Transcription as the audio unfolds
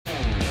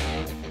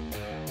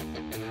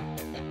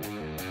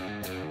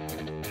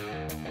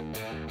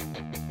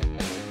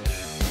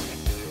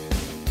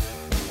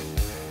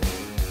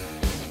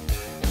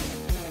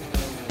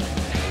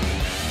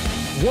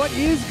What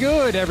is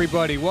good,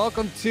 everybody?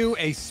 Welcome to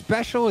a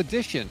special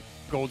edition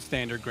Gold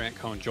Standard Grant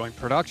Cohn joint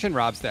production.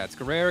 Rob Stats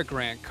Guerrera,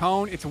 Grant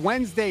Cohn. It's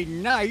Wednesday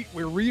night.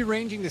 We're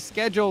rearranging the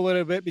schedule a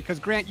little bit because,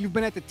 Grant, you've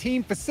been at the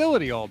team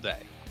facility all day.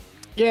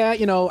 Yeah,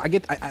 you know,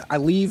 I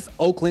leave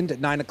Oakland at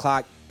 9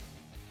 o'clock.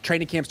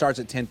 Training camp starts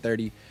at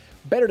 10:30.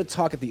 Better to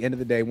talk at the end of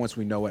the day once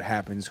we know what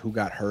happens, who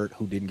got hurt,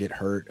 who didn't get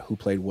hurt, who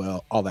played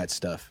well, all that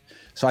stuff.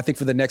 So I think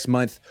for the next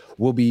month,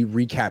 we'll be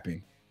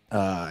recapping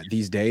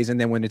these days. And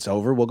then when it's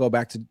over, we'll go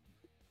back to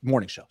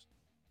morning shows.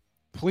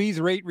 Please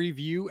rate,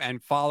 review,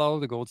 and follow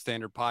the Gold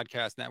Standard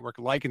Podcast Network.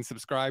 Like and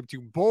subscribe to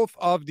both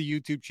of the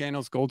YouTube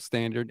channels, Gold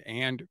Standard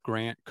and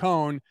Grant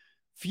Cohn.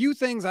 Few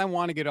things I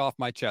want to get off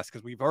my chest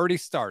because we've already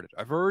started.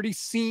 I've already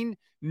seen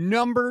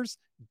numbers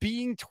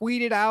being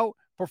tweeted out,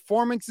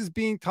 performances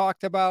being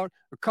talked about,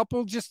 a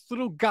couple just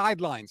little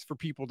guidelines for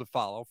people to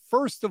follow.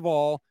 First of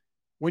all,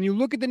 when you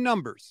look at the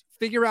numbers,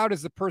 figure out,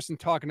 is the person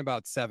talking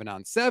about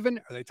 7-on-7?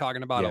 Are they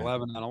talking about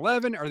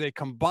 11-on-11? Are they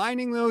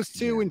combining those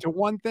two into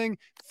one thing?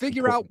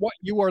 Figure out what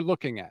you are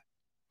looking at.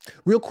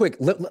 Real quick,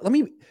 let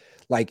me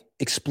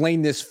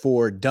explain this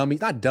for dummies,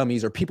 not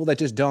dummies, or people that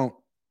just don't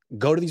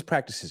go to these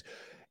practices.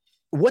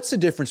 What's the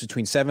difference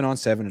between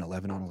 7-on-7 and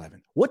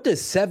 11-on-11? What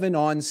does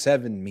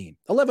 7-on-7 mean?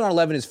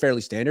 11-on-11 is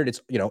fairly standard. It's,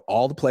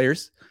 all the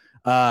players.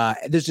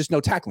 There's just no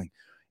tackling.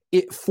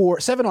 For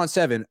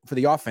 7-on-7, for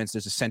the offense,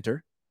 there's a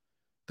center,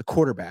 the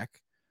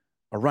quarterback,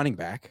 a running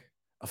back,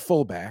 a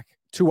fullback,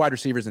 two wide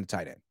receivers, and a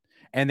tight end.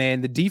 And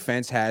then the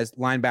defense has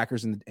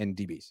linebackers and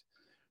DBs.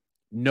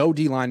 No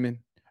D lineman,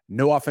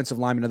 no offensive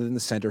lineman other than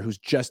the center who's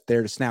just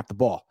there to snap the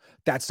ball.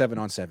 That's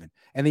 7-on-7.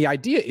 And the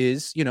idea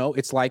is,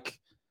 it's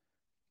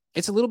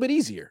a little bit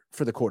easier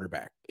for the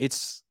quarterback.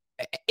 It's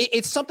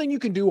something you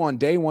can do on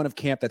day one of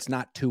camp that's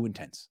not too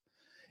intense.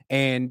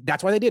 And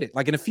that's why they did it.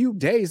 Like in a few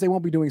days, they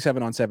won't be doing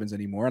 7-on-7s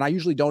anymore. And I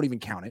usually don't even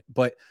count it,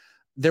 but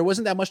there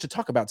wasn't that much to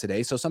talk about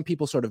today. So some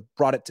people sort of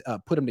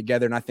put them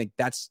together. And I think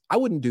I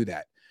wouldn't do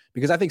that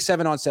because I think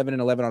 7-on-7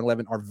 and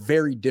 11-on-11 are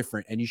very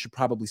different and you should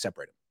probably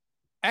separate them.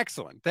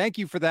 Excellent. Thank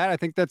you for that. I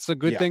think that's a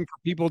good thing for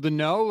people to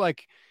know.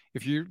 Like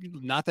if you're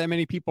not that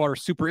many people are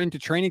super into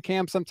training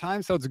camp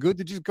sometimes. So it's good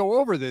to just go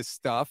over this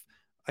stuff.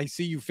 I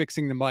see you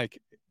fixing the mic.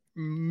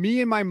 Me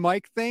and my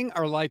mic thing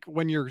are like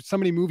when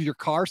somebody moves your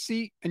car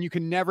seat and you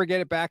can never get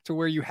it back to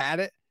where you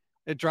had it.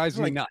 It drives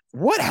me nuts.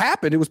 What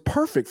happened? It was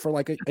perfect for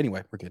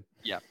anyway, we're good.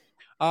 Yeah.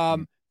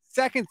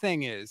 Second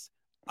thing is,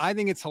 I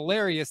think it's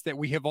hilarious that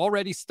we have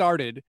already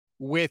started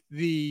with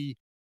the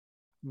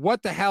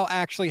what the hell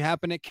actually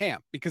happened at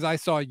camp, because I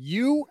saw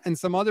you and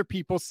some other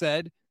people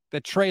said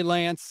that Trey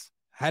Lance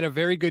had a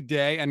very good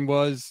day and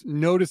was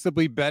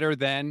noticeably better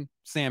than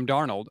Sam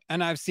Darnold.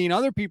 And I've seen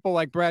other people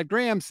like Brad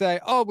Graham say,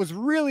 oh, it was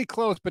really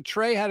close, but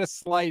Trey had a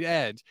slight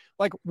edge.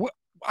 Like,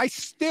 I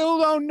still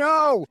don't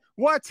know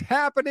what's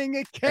happening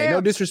at camp. Hey, no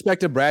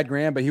disrespect to Brad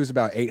Graham, but he was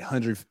about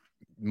 800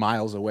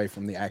 miles away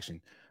from the action.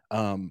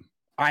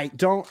 I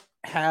don't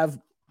have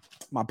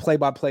my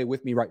play-by-play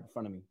with me right in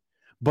front of me,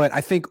 but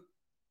I think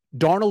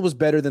Darnold was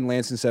better than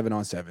Lance in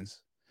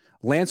 7-on-7s.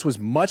 Lance was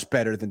much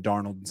better than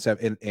Darnold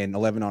in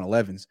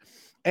 11-on-11s.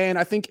 And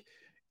I think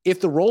if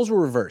the roles were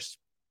reversed,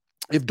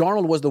 if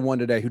Darnold was the one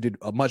today who did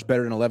much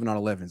better than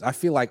 11-on-11s, I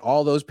feel like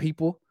all those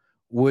people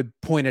would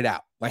point it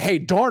out. Like, hey,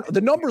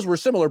 the numbers were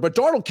similar, but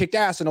Darnold kicked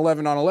ass in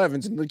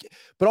 11-on-11s.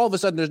 But all of a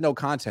sudden, there's no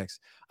context.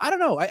 I don't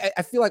know.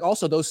 I feel like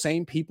also those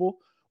same people,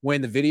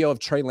 when the video of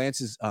Trey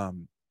Lance's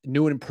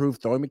new and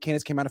improved throwing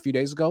mechanics came out a few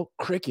days ago,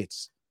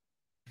 crickets.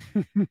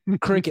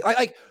 Cricket.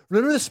 Like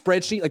remember the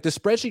spreadsheet? Like the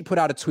spreadsheet put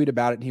out a tweet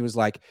about it, and he was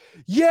like,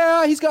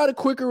 "Yeah, he's got a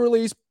quicker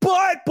release,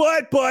 but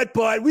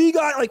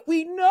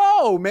we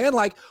know, man.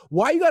 Like,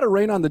 why you got to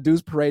rain on the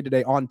Deuce Parade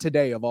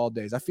today of all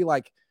days? I feel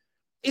like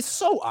it's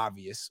so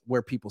obvious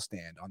where people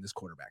stand on this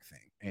quarterback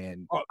thing,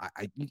 and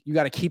you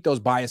got to keep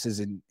those biases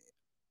in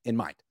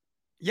mind."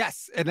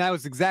 Yes, and that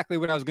was exactly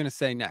what I was going to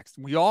say next.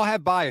 We all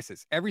have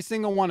biases, every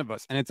single one of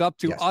us, and it's up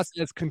to us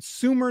as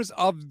consumers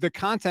of the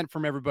content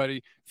from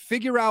everybody,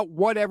 figure out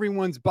what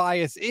everyone's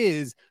bias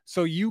is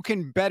so you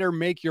can better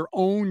make your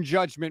own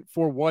judgment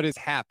for what is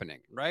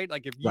happening, right?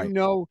 Like if you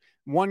know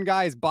one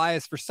guy is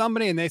biased for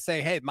somebody and they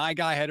say, hey, my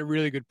guy had a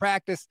really good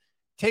practice,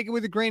 take it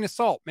with a grain of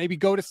salt. Maybe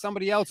go to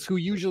somebody else who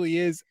usually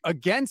is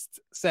against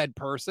said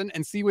person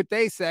and see what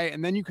they say,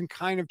 and then you can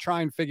kind of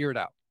try and figure it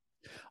out.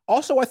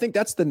 Also, I think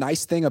that's the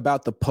nice thing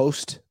about the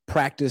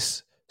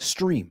post-practice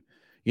stream.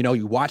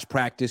 You watch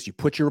practice, you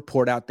put your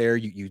report out there,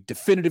 you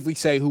definitively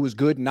say who was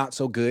good and not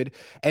so good.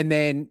 And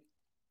then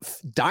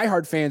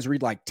diehard fans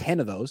read like 10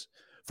 of those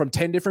from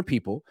 10 different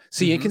people,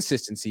 see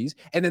inconsistencies.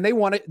 And then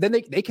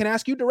they can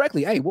ask you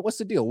directly, hey, what's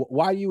the deal?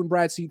 Why you and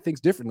Brad see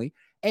things differently?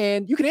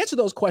 And you can answer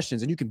those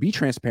questions and you can be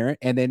transparent.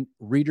 And then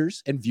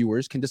readers and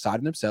viewers can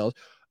decide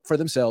for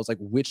themselves, like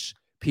which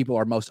people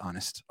are most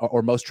honest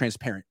or most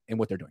transparent in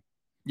what they're doing.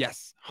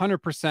 Yes,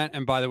 100%.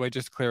 And by the way,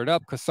 just to clear it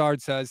up,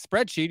 Cassard says,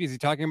 spreadsheet, is he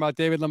talking about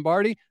David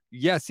Lombardi?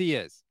 Yes, he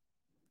is.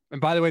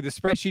 And by the way, the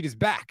spreadsheet is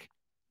back.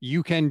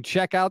 You can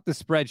check out the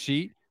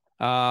spreadsheet.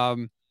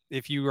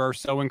 if you are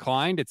so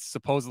inclined. It's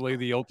supposedly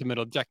the ultimate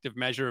objective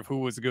measure of who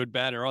was good,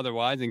 bad, or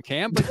otherwise in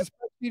camp, but the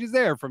spreadsheet is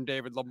there from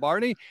David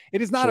Lombardi.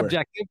 It is not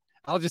objective.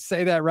 I'll just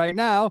say that right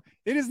now.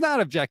 It is not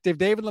objective.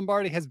 David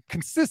Lombardi has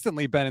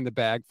consistently been in the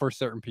bag for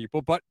certain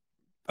people. But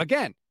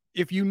again,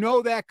 if you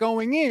know that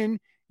going in,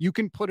 you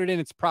can put it in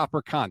its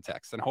proper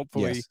context. And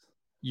hopefully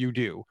you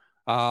do.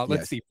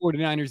 Let's see.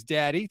 49ers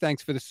Daddy,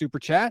 thanks for the super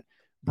chat.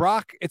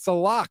 Brock, it's a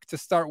lock to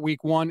start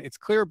week 1. It's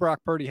clear Brock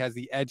Purdy has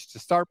the edge to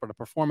start, but a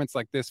performance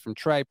like this from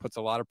Trey puts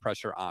a lot of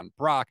pressure on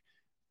Brock.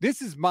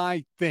 This is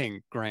my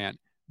thing, Grant.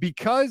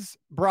 Because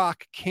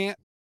Brock can't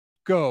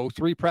go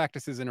 3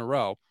 practices in a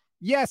row,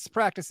 yes,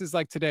 practices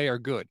like today are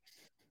good,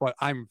 but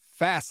I'm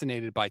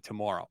fascinated by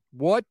tomorrow.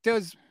 What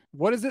does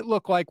it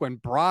look like when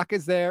Brock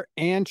is there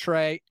and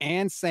Trey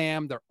and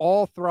Sam? They're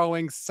all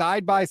throwing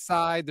side by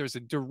side. There's a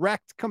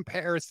direct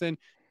comparison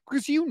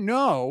because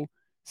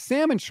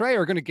Sam and Trey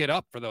are going to get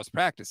up for those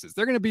practices.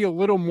 They're going to be a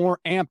little more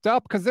amped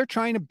up because they're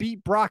trying to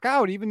beat Brock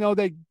out. Even though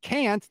they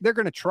can't, they're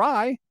going to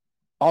try.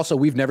 Also,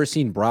 we've never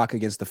seen Brock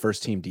against the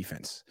first team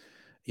defense.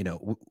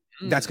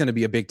 That's going to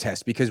be a big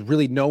test because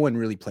really no one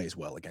really plays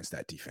well against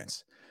that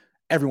defense.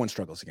 Everyone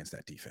struggles against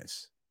that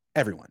defense.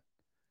 Everyone.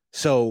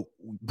 So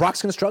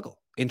Brock's going to struggle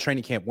in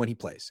training camp when he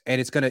plays. And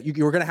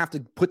you're going to have to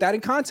put that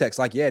in context.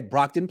 Like, yeah,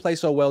 Brock didn't play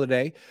so well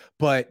today,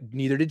 but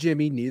neither did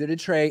Jimmy, neither did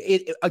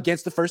Trey.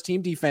 Against the first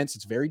team defense,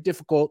 it's very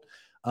difficult.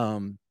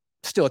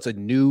 Still,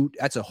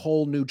 that's a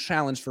whole new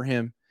challenge for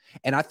him.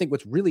 And I think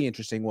what's really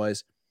interesting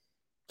was,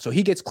 so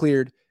he gets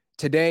cleared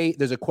today.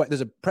 There's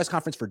a press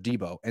conference for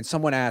Debo, and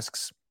someone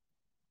asks,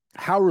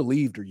 how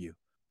relieved are you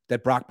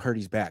that Brock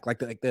Purdy's back? Like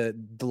the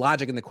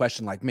logic in the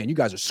question, like, man, you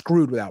guys are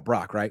screwed without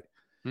Brock, right?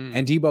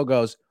 And Debo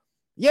goes,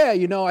 yeah,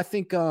 I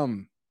think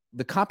the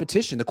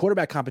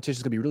quarterback competition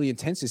is going to be really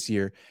intense this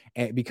year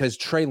because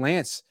Trey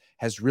Lance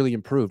has really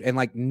improved, and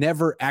like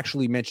never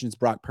actually mentions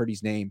Brock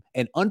Purdy's name,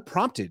 and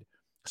unprompted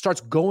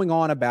starts going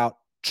on about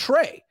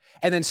Trey,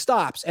 and then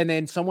stops, and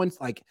then someone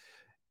like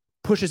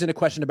pushes in a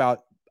question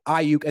about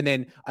Ayuk, and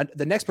then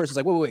the next person's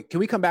like, wait, can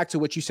we come back to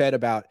what you said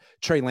about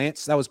Trey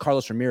Lance? That was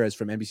Carlos Ramirez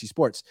from NBC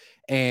Sports.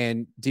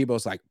 And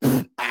Debo's like,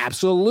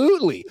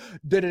 absolutely.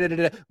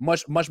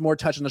 Much more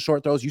touch on the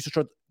short throws. Used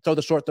to throw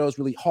the short throws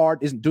really hard.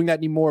 Isn't doing that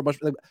anymore.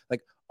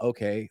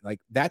 Okay, like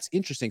that's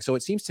interesting. So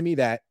it seems to me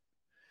that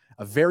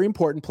a very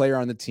important player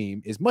on the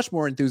team is much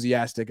more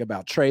enthusiastic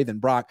about Trey than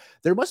Brock.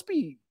 There must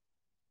be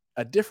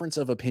a difference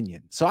of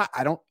opinion. So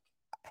I don't.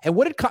 And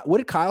what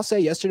did Kyle say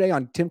yesterday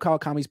on Tim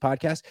Kawakami's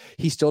podcast?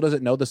 He still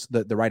doesn't know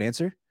the right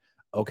answer.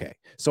 Okay.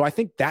 So I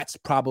think that's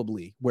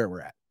probably where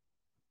we're at.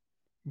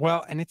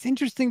 Well, and it's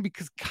interesting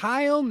because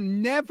Kyle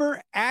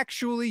never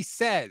actually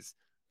says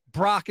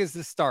Brock is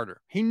the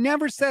starter. He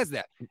never says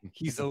that.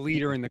 He's a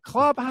leader in the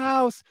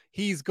clubhouse.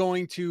 He's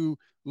going to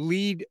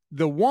lead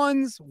the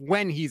ones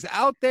when he's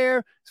out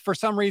there. For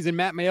some reason,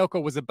 Matt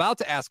Mayoka was about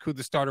to ask who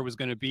the starter was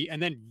going to be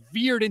and then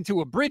veered into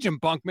a bridge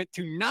embankment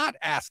to not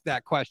ask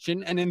that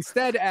question and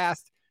instead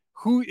asked,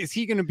 who is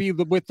he going to be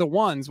with the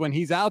ones when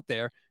he's out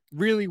there?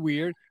 Really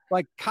weird.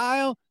 Like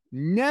Kyle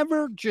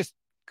never just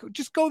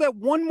go that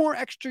one more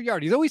extra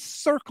yard. He's always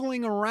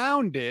circling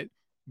around it,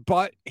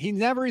 but he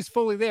never is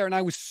fully there. And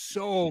I was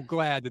so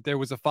glad that there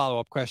was a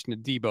follow-up question to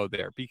Debo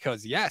there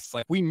because yes,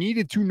 like we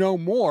needed to know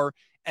more.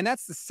 And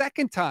that's the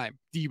second time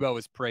Debo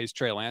has praised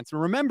Trey Lance.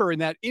 And remember in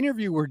that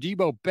interview where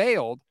Debo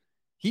bailed,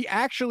 he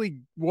actually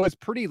was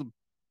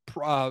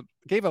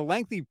gave a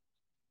lengthy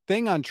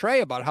thing on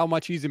Trey about how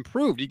much he's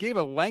improved. He gave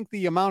a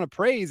lengthy amount of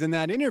praise in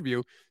that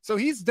interview. So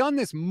he's done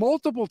this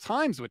multiple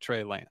times with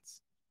Trey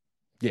Lance.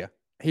 Yeah,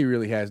 he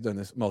really has done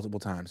this multiple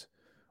times.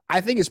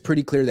 I think it's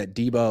pretty clear that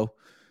Debo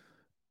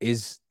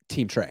is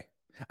Team Trey.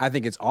 I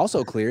think it's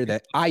also clear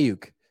that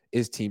Ayuk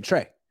is Team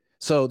Trey.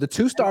 So the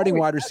two starting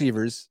wide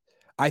receivers,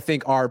 I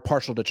think, are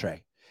partial to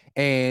Trey.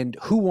 And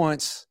who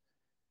wants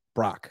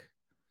Brock?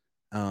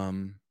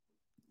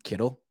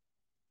 Kittle,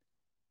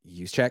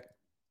 Juszczyk,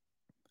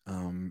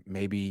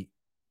 maybe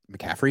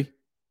McCaffrey.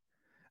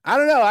 I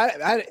don't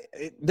know.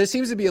 There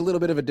seems to be a little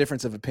bit of a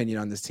difference of opinion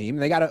on this team.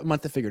 They got a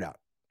month to figure it out.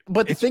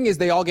 But the thing is,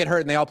 they all get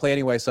hurt and they all play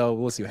anyway, so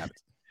we'll see what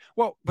happens.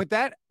 Well, but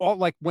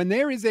like when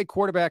there is a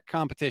quarterback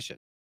competition,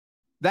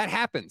 that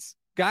happens.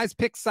 Guys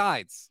pick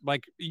sides.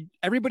 Like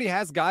everybody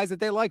has guys that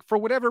they like for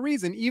whatever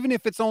reason, even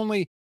if it's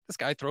only this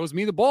guy throws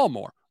me the ball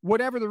more.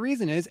 Whatever the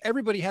reason is,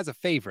 everybody has a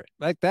favorite.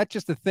 Like that's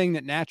just a thing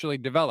that naturally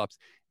develops.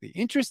 The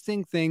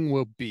interesting thing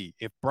will be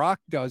if Brock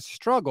does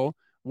struggle,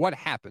 what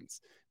happens?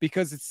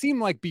 Because it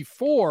seemed like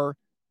before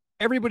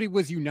everybody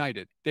was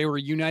united. They were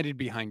united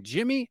behind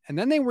Jimmy, and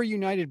then they were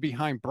united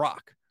behind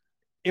Brock.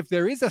 If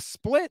there is a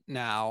split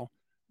now,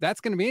 that's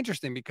going to be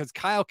interesting because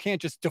Kyle can't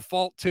just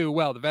default to,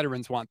 well, the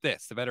veterans want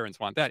this, the veterans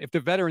want that. If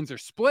the veterans are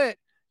split,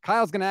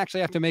 Kyle's going to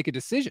actually have to make a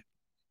decision.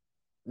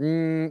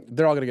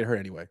 They're all going to get hurt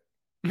anyway.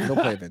 They'll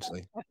play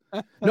eventually.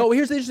 No,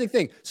 here's the interesting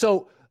thing.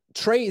 So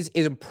Trey is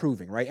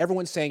improving, right?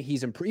 Everyone's saying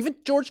he's improving. Even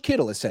George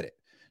Kittle has said it.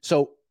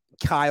 So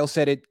Kyle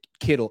said it,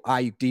 Kittle,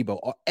 Ayuk,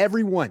 Debo,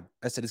 everyone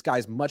has said this guy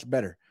is much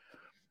better.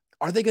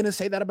 Are they going to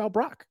say that about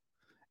Brock?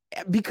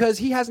 because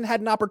he hasn't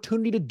had an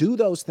opportunity to do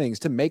those things,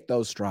 to make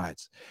those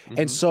strides. Mm-hmm.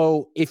 And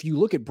so if you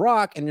look at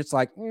Brock and it's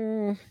like,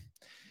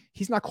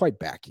 he's not quite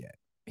back yet.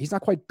 He's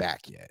not quite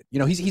back yet. You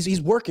know,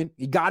 he's working.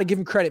 You got to give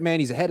him credit, man.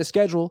 He's ahead of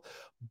schedule,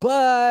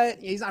 but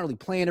he's not really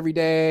playing every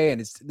day.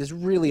 And there's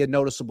really a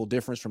noticeable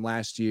difference from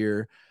last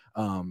year.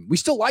 We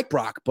still like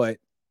Brock, but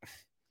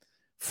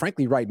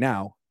frankly, right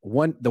now,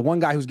 the one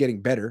guy who's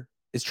getting better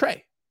is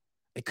Trey.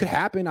 It could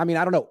happen. I mean,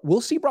 I don't know. We'll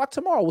see Brock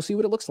tomorrow. We'll see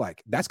what it looks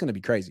like. That's going to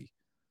be crazy.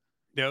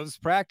 Those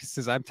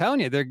practices, I'm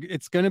telling you,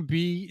 it's going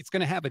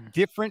to have a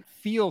different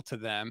feel to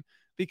them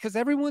because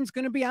everyone's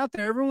going to be out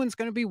there. Everyone's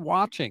going to be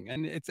watching,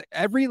 and it's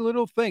every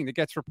little thing that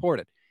gets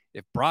reported.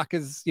 If Brock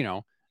is,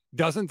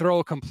 doesn't throw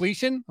a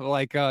completion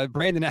like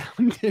Brandon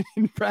Allen did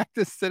in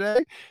practice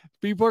today,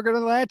 people are going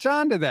to latch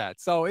on to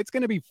that. So it's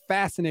going to be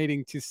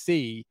fascinating to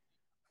see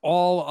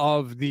all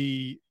of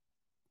the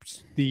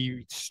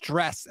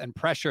stress and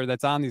pressure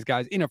that's on these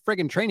guys in a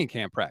friggin' training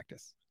camp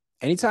practice.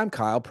 Anytime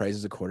Kyle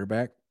praises a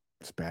quarterback,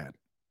 it's bad.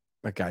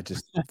 That guy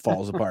just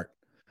falls apart.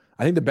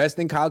 I think the best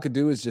thing Kyle could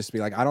do is just be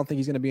like, I don't think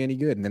he's going to be any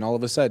good. And then all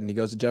of a sudden he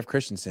goes to Jeff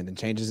Christensen and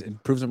changes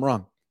and proves him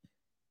wrong.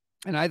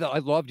 And I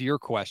loved your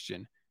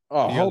question.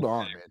 Oh, hold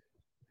on, man.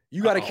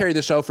 You got to carry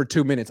the show for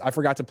 2 minutes. I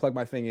forgot to plug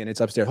my thing in. It's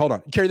upstairs. Hold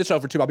on. Carry the show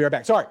for 2. I'll be right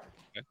back. Sorry.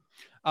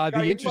 Okay.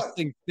 The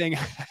interesting thing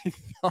I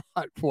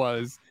thought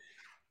was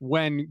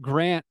when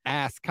Grant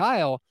asked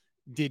Kyle,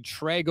 did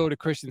Trey go to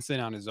Christensen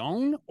on his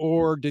own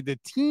or did the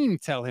team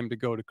tell him to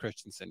go to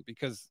Christensen?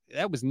 Because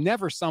that was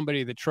never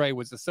somebody that Trey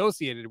was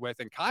associated with.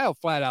 And Kyle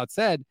flat out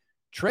said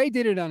Trey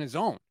did it on his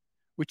own,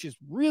 which is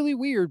really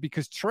weird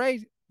because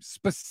Trey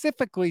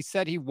specifically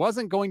said he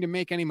wasn't going to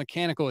make any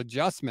mechanical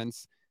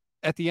adjustments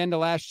at the end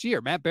of last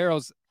year. Matt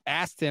Barrows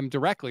asked him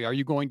directly, are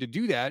you going to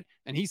do that?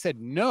 And he said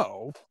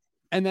no.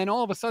 And then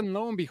all of a sudden,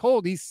 lo and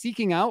behold, he's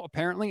seeking out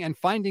apparently and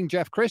finding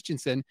Jeff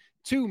Christensen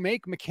to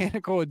make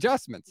mechanical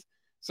adjustments.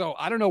 So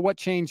I don't know what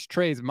changed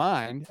Trey's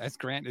mind as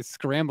Grant is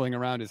scrambling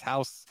around his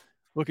house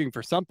looking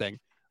for something.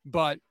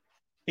 But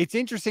it's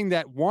interesting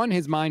that one,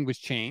 his mind was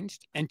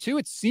changed, and two,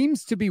 it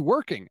seems to be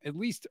working, at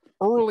least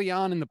early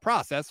on in the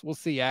process. We'll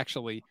see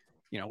actually,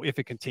 if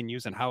it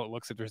continues and how it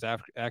looks, if there's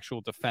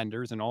actual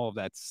defenders and all of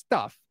that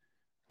stuff.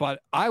 But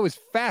I was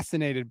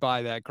fascinated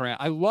by that,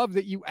 Grant. I love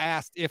that you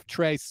asked if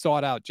Trey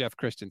sought out Jeff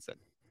Christensen.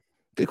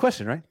 Good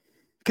question, right?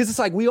 Because it's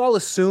like we all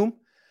assume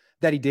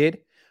that he did,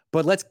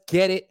 but let's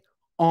get it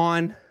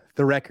on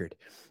the record.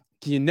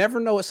 You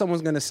never know what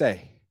someone's going to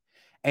say.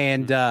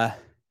 And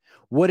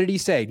what did he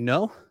say?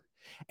 No.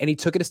 And he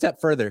took it a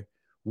step further.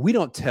 We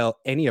don't tell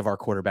any of our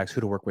quarterbacks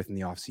who to work with in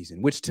the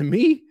offseason, which to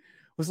me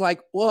was like,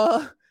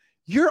 well,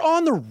 you're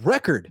on the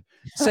record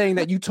saying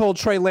that you told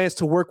Trey Lance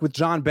to work with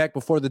John Beck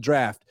before the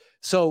draft.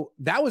 So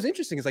that was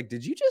interesting. It's like,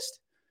 did you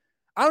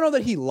I don't know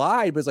that he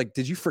lied, but it's like,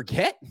 did you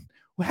forget?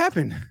 What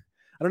happened?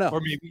 I don't know.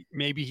 Or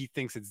maybe he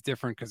thinks it's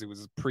different because it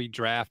was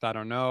pre-draft. I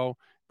don't know.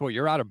 Boy,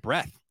 you're out of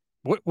breath.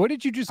 What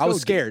did you just I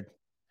was scared.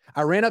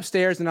 I ran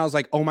upstairs and I was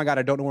like, oh my God,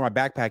 I don't know where my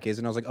backpack is.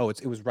 And I was like, oh,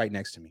 it was right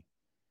next to me.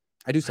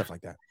 I do stuff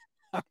like that.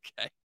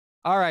 Okay.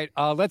 All right.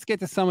 Let's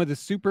get to some of the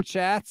super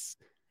chats.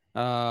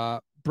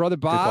 Brother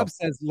Bob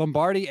says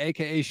Lombardi,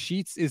 aka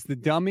Sheets, is the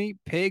dummy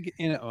pig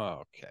in it.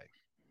 Oh, okay.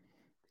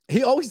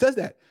 He always does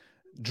that.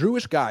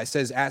 Drewish guy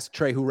says, ask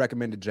Trey who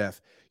recommended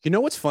Jeff. You know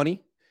what's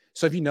funny?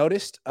 So if you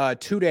noticed,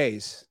 2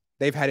 days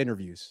they've had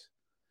interviews.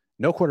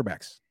 No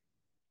quarterbacks.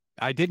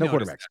 I did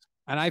notice that.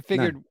 And I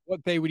figured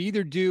what they would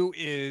either do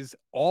is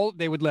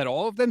they would let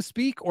all of them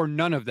speak or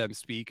none of them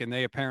speak. And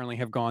they apparently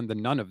have gone the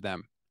none of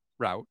them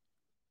route.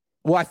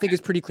 Well, I think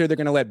it's pretty clear they're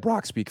going to let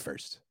Brock speak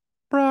first.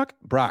 Brock.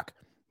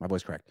 My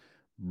voice cracked.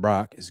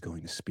 Brock is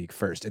going to speak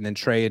first. And then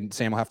Trey and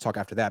Sam will have to talk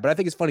after that. But I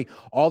think it's funny.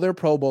 All their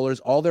Pro Bowlers,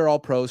 all their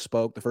All-Pros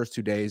spoke the first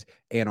 2 days,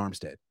 and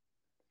Armstead.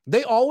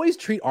 They always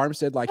treat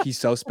Armstead like he's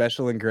so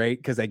special and great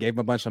because they gave him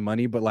a bunch of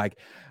money. But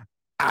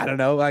I don't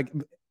know,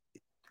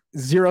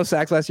 0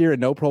 sacks last year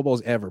and no Pro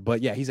Bowls ever.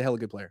 But yeah, he's a hella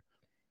good player.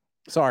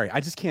 Sorry, I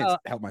just can't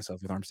help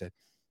myself with Armstead.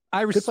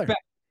 I respect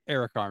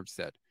Eric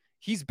Armstead.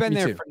 He's been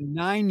there for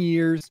 9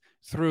 years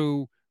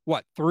through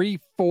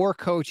 3-4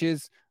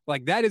 coaches.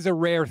 That is a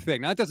rare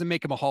thing. Now, that doesn't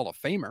make him a Hall of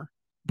Famer,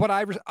 but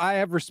I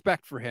have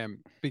respect for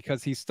him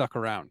because he's stuck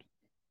around.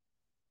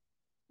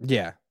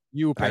 Yeah,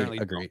 you apparently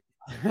agree.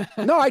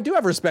 No, I do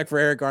have respect for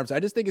Eric Armstead. I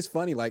just think it's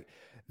funny.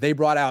 They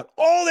brought out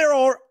all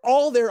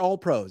their all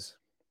pros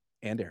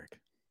and Eric.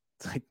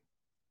 It's like,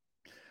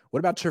 what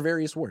about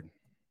Trevarius Ward?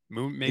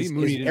 Maybe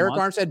is Eric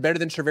Armstead better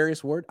than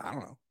Trevarius Ward? I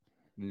don't know.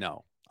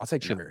 No, I'll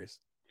take Trevarius.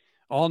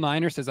 All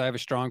Niner says, I have a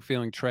strong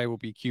feeling Trey will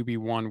be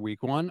QB1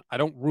 week 1. I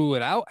don't rule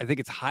it out. I think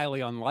it's highly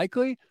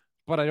unlikely,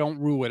 but I don't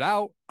rule it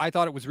out. I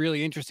thought it was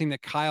really interesting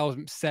that Kyle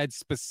said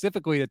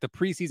specifically that the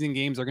preseason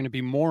games are going to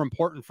be more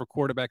important for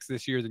quarterbacks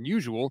this year than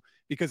usual,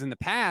 because in the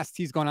past,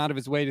 he's gone out of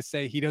his way to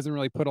say he doesn't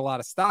really put a lot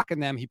of stock in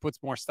them. He puts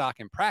more stock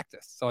in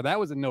practice. So that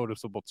was a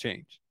noticeable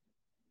change.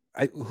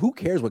 Who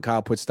cares what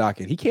Kyle puts stock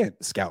in? He can't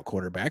scout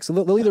quarterbacks. So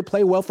they'll either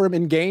play well for him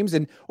in games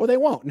or they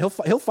won't. And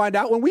he'll find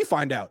out when we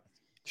find out.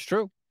 It's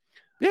true.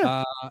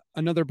 Yeah.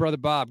 Another brother,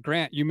 Bob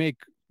Grant, you make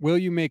will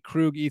you make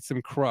Krug eat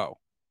some crow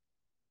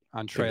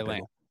on Trey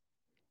Lance?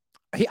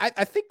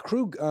 I think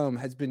Krug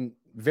has been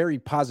very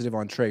positive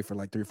on Trey for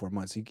like 3 or 4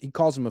 months. He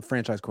calls him a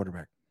franchise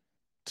quarterback.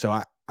 So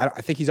I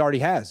think he's already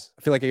has.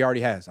 I feel like he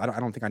already has. I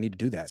don't think I need to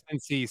do that.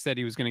 Since he said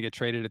he was going to get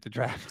traded at the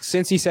draft.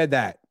 Since he said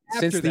that.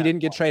 Since he didn't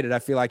get traded, I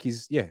feel like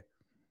he's,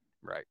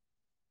 Right.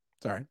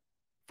 Sorry.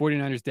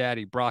 49ers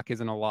daddy, Brock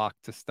isn't a lock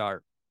to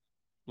start.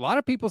 A lot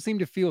of people seem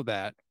to feel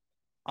that.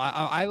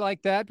 I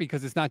like that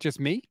because it's not just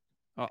me.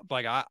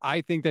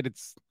 I think that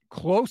it's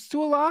close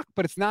to a lock,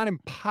 but it's not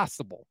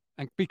impossible.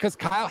 And because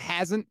Kyle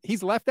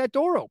he's left that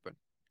door open.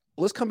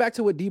 Let's come back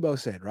to what Debo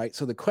said, right?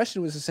 So the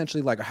question was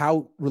essentially like,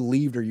 how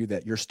relieved are you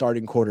that your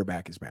starting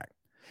quarterback is back?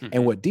 Mm-hmm.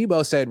 And what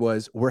Debo said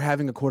was, we're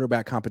having a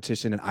quarterback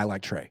competition and I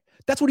like Trey.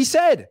 That's what he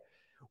said.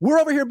 We're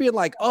over here being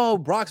like, oh,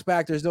 Brock's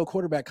back. There's no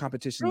quarterback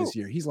competition this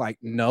year. He's like,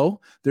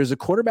 no, there's a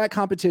quarterback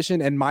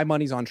competition and my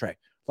money's on Trey.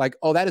 Like,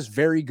 oh, that is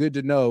very good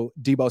to know,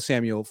 Debo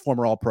Samuel,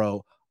 former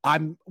All-Pro.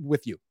 I'm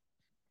with you.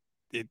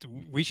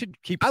 We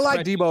should keep. I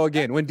like Debo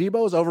again. When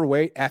Debo is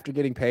overweight after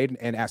getting paid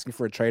and asking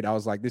for a trade, I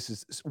was like, this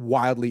is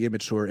wildly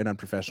immature and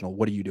unprofessional.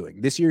 What are you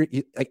doing? This year,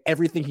 like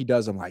everything he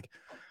does, I'm like,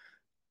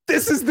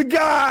 this is the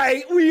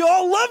guy. We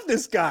all love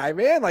this guy,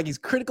 man. Like he's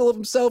critical of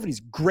himself and he's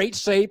great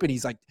shape and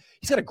he's got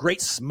a great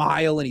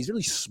smile and he's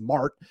really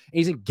smart and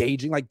he's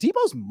engaging. Like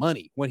Debo's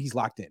money when he's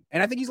locked in.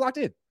 And I think he's locked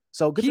in.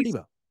 So good for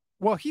Debo.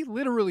 Well, he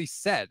literally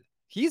said,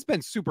 he's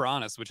been super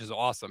honest, which is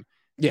awesome.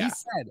 Yeah. He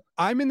said,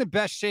 I'm in the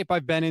best shape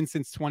I've been in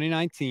since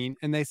 2019.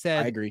 And they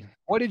said, I agree.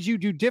 What did you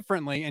do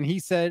differently? And he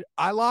said,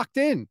 I locked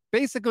in.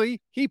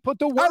 Basically, he put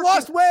the work. I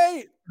lost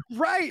weight.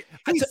 Right.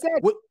 He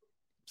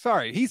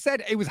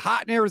said it was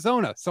hot in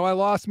Arizona, so I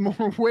lost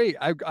more weight.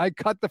 I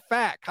cut the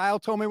fat. Kyle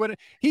told me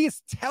he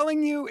is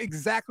telling you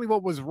exactly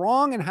what was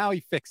wrong and how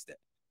he fixed it.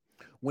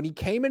 When he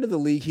came into the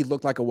league, he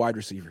looked like a wide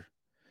receiver.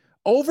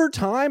 Over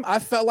time, I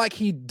felt like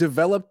he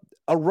developed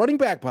a running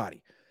back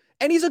body.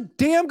 And he's a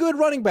damn good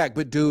running back.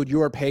 But, dude,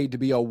 you are paid to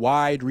be a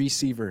wide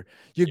receiver.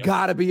 You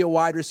got to be a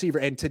wide receiver.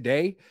 And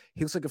today,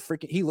 he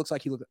looks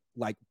like he looked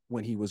like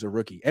when he was a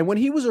rookie. And when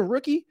he was a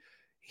rookie,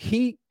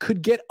 he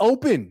could get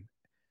open.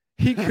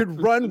 He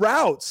could run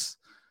routes.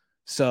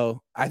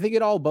 So I think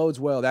it all bodes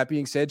well. That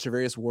being said,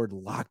 Charvarius Ward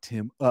locked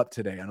him up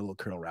today on a little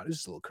curl route. It's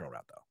just a little curl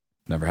route, though.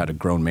 Never had a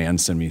grown man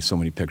send me so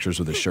many pictures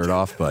with his shirt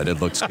off, but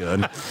it looks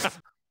good.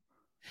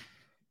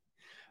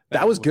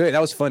 That was good.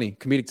 That was funny.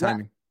 Comedic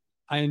timing.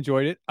 I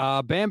enjoyed it.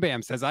 Bam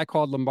Bam says, I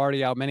called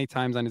Lombardi out many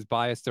times on his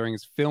bias during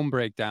his film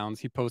breakdowns.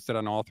 He posted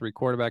on all 3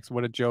 quarterbacks.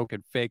 What a joke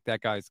and fake.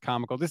 That guy's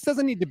comical. This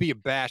doesn't need to be a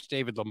bash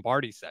David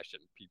Lombardi session,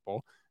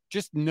 people.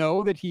 Just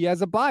know that he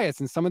has a bias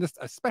in some of this,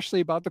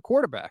 especially about the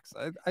quarterbacks.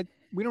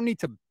 We don't need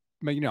to,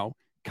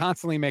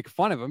 constantly make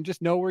fun of him.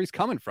 Just know where he's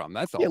coming from.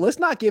 That's all. Yeah, let's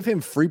not give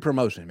him free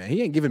promotion, man.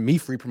 He ain't giving me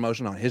free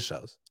promotion on his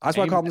shows. That's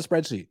why I call him the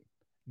spreadsheet.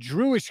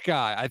 Drewish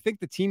guy. I think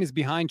the team is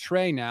behind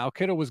Trey now.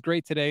 Kittle was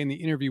great today in the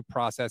interview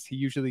process. He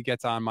usually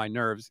gets on my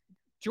nerves.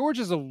 George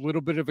is a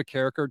little bit of a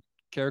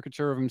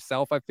caricature of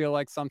himself. I feel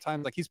like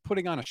sometimes like he's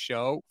putting on a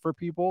show for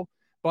people,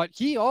 but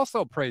he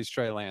also praised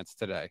Trey Lance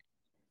today.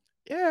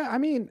 Yeah. I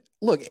mean,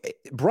 look,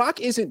 Brock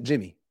isn't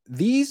Jimmy.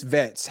 These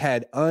vets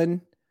had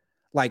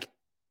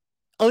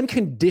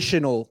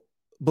unconditional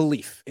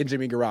belief in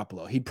Jimmy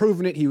Garoppolo. He'd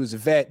proven it. He was a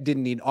vet,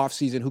 didn't need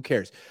offseason. Who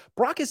cares?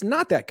 Brock is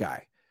not that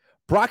guy.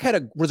 Brock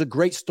was a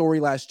great story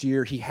last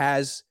year. He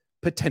has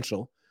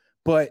potential,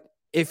 but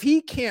if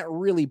he can't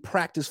really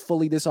practice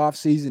fully this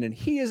offseason and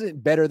he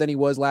isn't better than he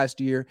was last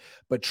year,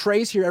 but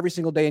Trey's here every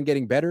single day and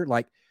getting better,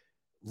 like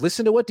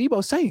listen to what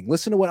Debo's saying.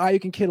 Listen to what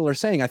Ayuk and Kittle are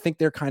saying. I think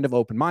they're kind of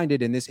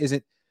open-minded, and this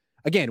isn't,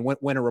 again,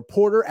 when a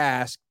reporter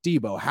asked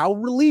Debo, how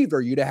relieved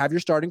are you to have your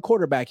starting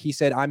quarterback? He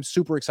said, I'm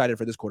super excited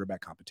for this quarterback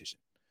competition.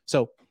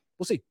 So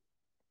we'll see.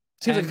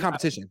 Seems like a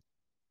competition.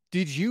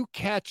 Did you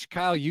catch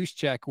Kyle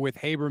Juszczyk with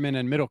Haberman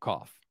and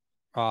Middlecoff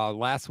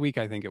last week?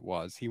 I think it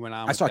was. He went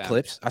on. I saw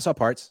clips. I saw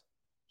parts.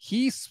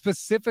 He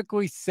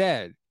specifically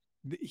said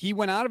he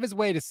went out of his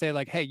way to say,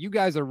 like, hey, you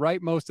guys are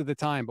right most of the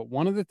time, but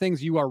one of the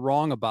things you are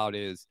wrong about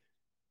is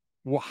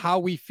how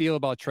we feel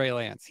about Trey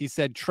Lance. He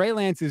said Trey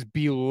Lance is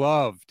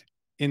beloved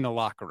in the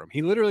locker room.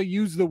 He literally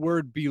used the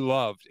word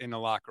beloved in the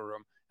locker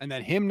room, and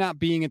that him not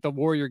being at the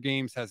Warrior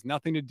games has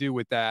nothing to do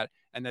with that,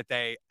 and that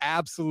they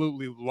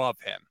absolutely love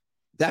him.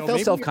 That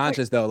felt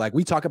self-conscious, though. Like,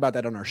 we talk about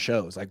that on our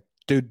shows. Like,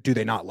 do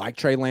they not like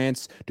Trey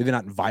Lance? Do they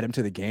not invite him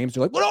to the games?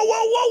 They're like,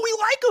 whoa, we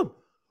like him.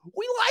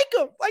 We like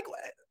him. Like,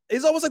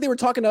 it's almost like they were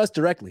talking to us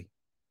directly.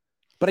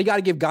 But I got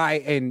to give Guy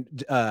and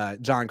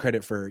John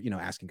credit for,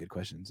 asking good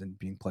questions and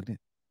being plugged in.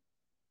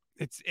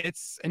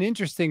 It's an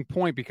interesting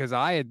point because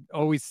I had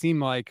always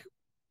seemed like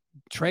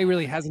Trey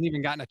really hasn't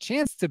even gotten a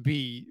chance to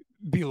be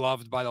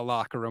beloved by the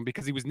locker room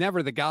because he was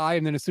never the guy.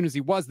 And then as soon as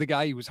he was the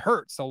guy, he was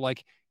hurt. So,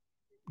 like,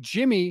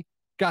 Jimmy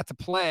got to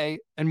play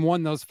and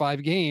won those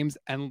 5 games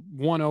and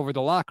won over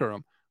the locker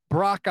room.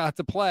 Brock got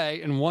to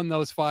play and won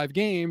those 5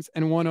 games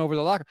and won over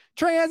the locker.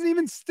 Trey hasn't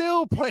even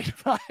still played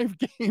 5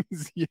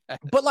 games yet.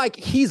 But like,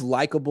 he's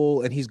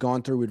likable and he's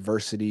gone through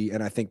adversity.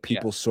 And I think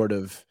people sort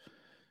of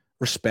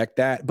respect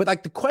that. But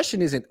like the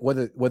question isn't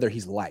whether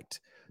he's liked.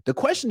 The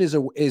question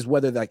is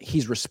whether like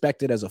he's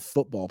respected as a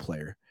football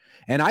player.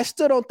 And I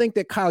still don't think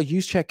that Kyle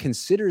Juszczyk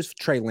considers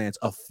Trey Lance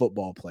a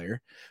football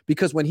player,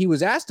 because when he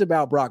was asked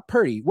about Brock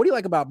Purdy, what do you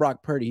like about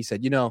Brock Purdy? He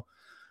said,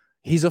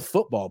 he's a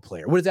football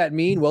player. What does that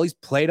mean? Well, he's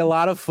played a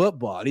lot of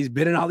football and he's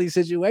been in all these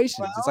situations.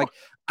 Well, it's like,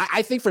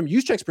 I think from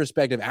Juszczyk's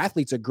perspective,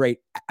 Lance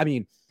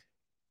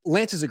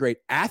is a great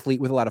athlete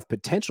with a lot of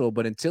potential,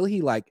 but until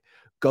he like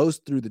goes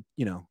through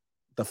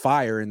the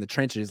fire in the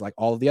trenches, like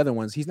all of the other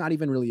ones, he's not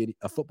even really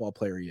a football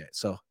player yet.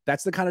 So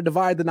that's the kind of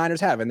divide the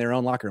Niners have in their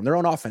own locker room, their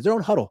own offense, their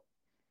own huddle.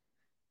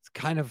 It's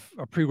kind of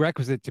a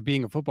prerequisite to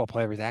being a football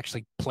player is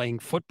actually playing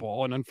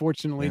football. And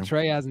unfortunately,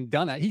 Trey hasn't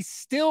done that. He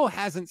still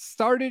hasn't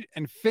started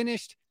and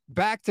finished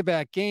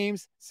back-to-back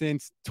games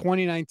since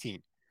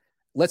 2019.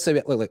 Let's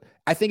say, look,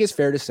 I think it's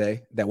fair to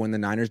say that when the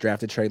Niners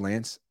drafted Trey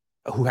Lance,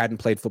 who hadn't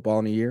played football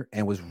in a year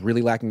and was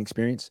really lacking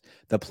experience,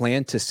 the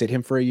plan to sit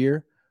him for a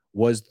year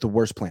was the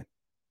worst plan.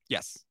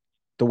 Yes.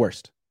 The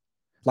worst.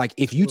 Like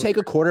if you take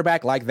a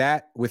quarterback like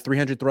that with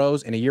 300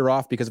 throws and a year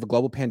off because of a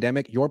global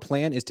pandemic, your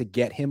plan is to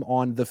get him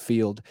on the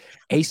field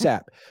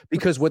ASAP.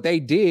 Because what they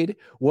did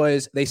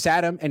was they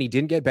sat him and he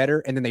didn't get better.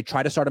 And then they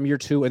tried to start him year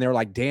 2 and they were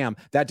like, damn,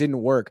 that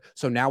didn't work.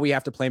 So now we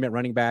have to play him at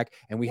running back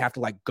and we have to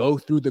like go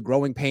through the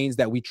growing pains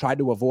that we tried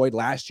to avoid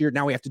last year.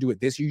 Now we have to do it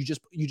this year.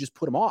 You just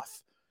put him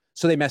off.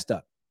 So they messed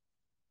up.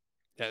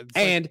 Yeah,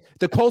 and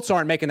the Colts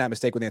aren't making that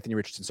mistake with Anthony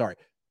Richardson. Sorry.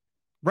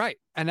 Right.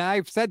 And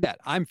I've said that.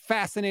 I'm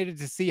fascinated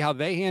to see how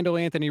they handle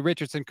Anthony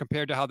Richardson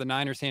compared to how the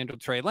Niners handled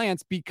Trey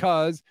Lance,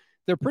 because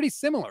they're pretty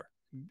similar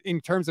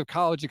in terms of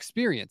college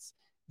experience.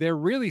 They're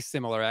really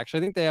similar, actually.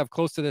 I think they have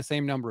close to the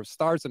same number of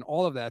starts and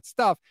all of that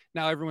stuff.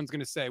 Now, everyone's going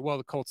to say, well,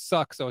 the Colts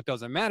suck, so it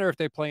doesn't matter if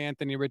they play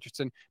Anthony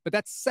Richardson. But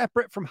that's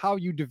separate from how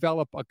you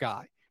develop a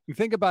guy. You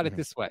think about it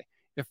this way.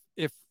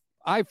 If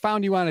I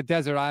found you on a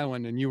desert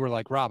island and you were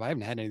like, Rob, I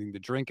haven't had anything to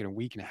drink in a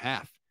week and a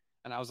half.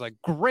 And I was like,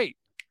 great.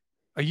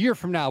 A year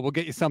from now, we'll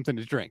get you something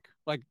to drink.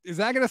 Like, is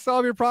that going to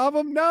solve your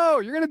problem? No,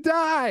 you're going to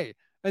die.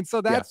 And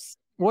so that's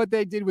what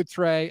they did with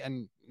Trey.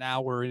 And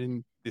now we're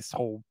in this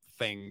whole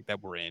thing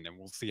that we're in, and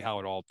we'll see how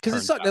it all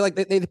turns out. Because it's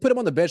like they put him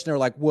on the bench and they're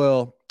like,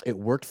 well, it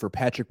worked for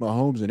Patrick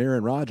Mahomes and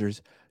Aaron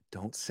Rodgers.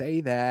 Don't say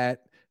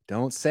that.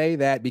 Don't say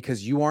that,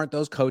 because you aren't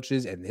those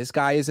coaches and this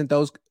guy isn't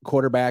those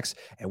quarterbacks.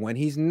 And when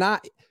he's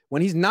not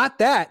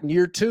that in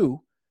year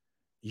 2,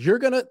 you're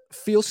going to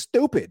feel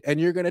stupid and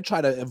you're going to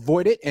try to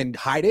avoid it and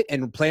hide it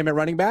and play him at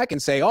running back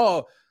and say,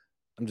 oh,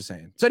 I'm just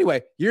saying. So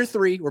anyway, year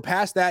 3, we're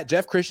past that.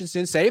 Jeff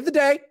Christensen saved the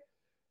day.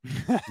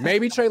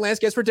 Maybe Trey Lance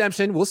gets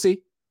redemption. We'll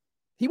see.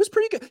 He was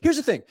pretty good. Here's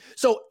the thing.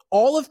 So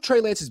all of Trey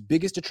Lance's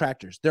biggest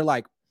detractors, they're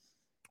like,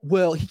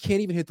 well, he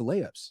can't even hit the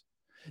layups.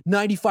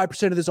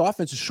 95% of this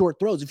offense is short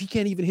throws. If he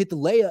can't even hit the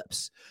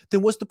layups,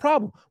 then what's the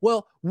problem?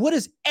 Well, what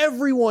is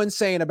everyone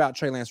saying about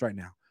Trey Lance right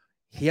now?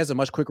 He has a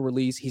much quicker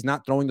release. He's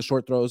not throwing the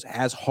short throws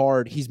as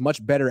hard. He's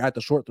much better at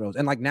the short throws.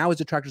 And like now his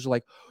detractors are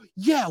like,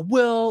 yeah,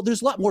 well,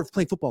 there's a lot more of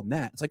playing football than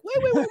that. It's like,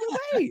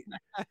 wait.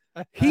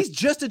 He's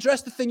just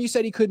addressed the thing you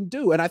said he couldn't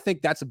do. And I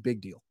think that's a big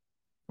deal.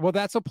 Well,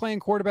 that's what playing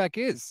quarterback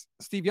is.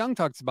 Steve Young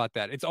talks about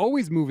that. It's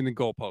always moving the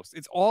goalposts.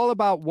 It's all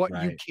about what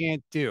you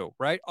can't do,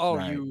 right? Oh,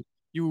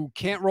 you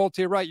can't roll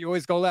to your right. You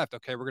always go left.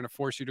 Okay, we're going to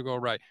force you to go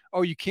right.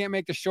 Oh, you can't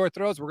make the short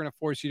throws. We're going to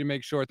force you to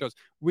make short throws.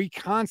 We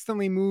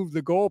constantly move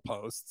the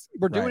goalposts.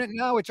 We're doing it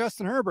now with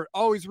Justin Herbert.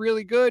 Oh, he's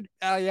really good.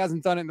 He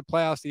hasn't done it in the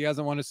playoffs. He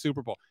hasn't won a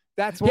Super Bowl.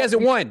 That's what he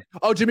hasn't won.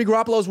 Oh, Jimmy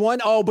Garoppolo's won.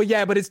 Oh,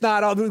 but it's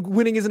not.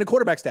 Winning isn't a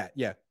quarterback stat.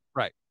 Yeah.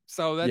 Right.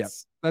 So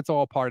that's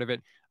all part of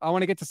it. I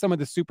want to get to some of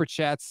the super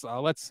chats.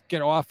 Let's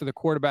get off of the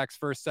quarterbacks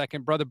for a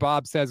second. Brother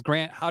Bob says,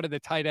 Grant, how did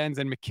the tight ends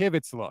and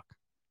McKivitz look?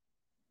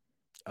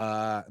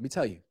 Let me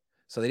tell you.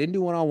 So they didn't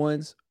do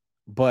one-on-ones,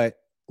 but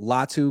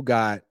Latu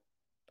got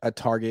a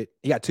target.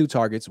 He got 2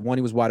 targets. One,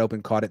 he was wide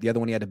open, caught it. The other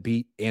one, he had to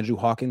beat Andrew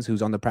Hawkins,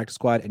 who's on the practice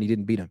squad, and he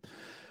didn't beat him.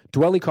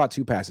 Dwelly caught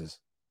 2 passes.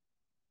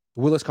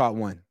 Willis caught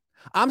 1.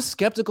 I'm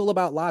skeptical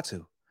about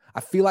Latu. I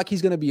feel like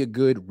he's going to be a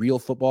good real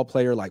football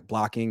player, like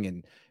blocking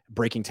and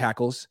breaking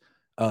tackles.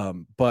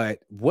 But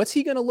what's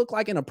he going to look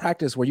like in a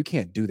practice where you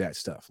can't do that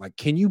stuff? Like,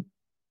 can you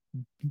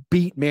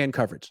beat man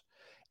coverage?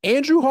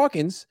 Andrew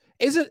Hawkins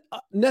isn't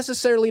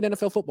necessarily an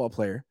NFL football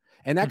player.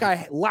 And that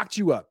guy locked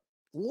you up.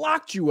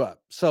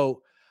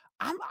 So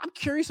I'm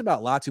curious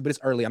about Latu, but it's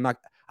early. I'm not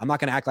going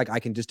to act like I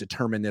can just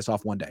determine this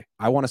off one day.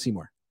 I want to see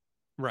more.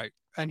 Right.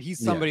 And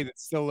he's somebody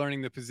that's still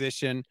learning the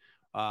position.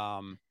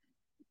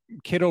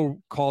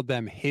 Kittle called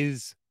them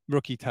his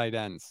rookie tight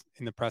ends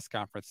in the press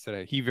conference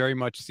today. He very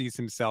much sees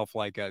himself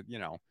like a,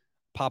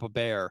 Papa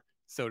Bear,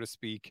 so to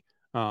speak.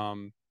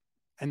 And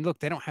look,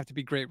 they don't have to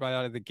be great right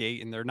out of the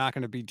gate, and they're not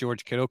going to be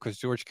George Kittle because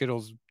George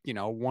Kittle's,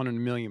 1 in a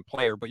million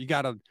player, but you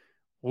got to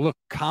look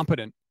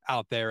competent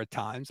out there at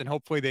times, and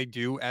hopefully they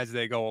do as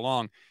they go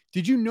along.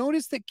 Did you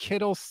notice that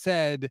Kittle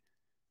said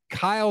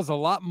Kyle's a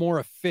lot more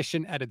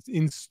efficient at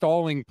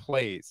installing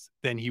plays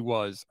than he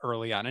was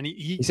early on? And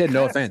he said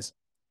no offense.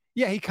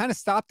 Yeah, he kind of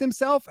stopped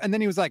himself and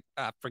then he was like,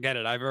 forget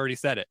it. I've already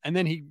said it. And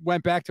then he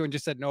went back to it and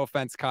just said, no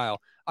offense, Kyle.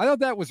 I thought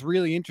that was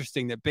really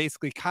interesting that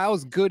basically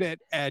Kyle's good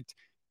at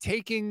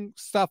taking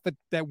stuff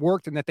that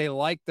worked and that they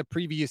liked the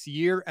previous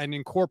year and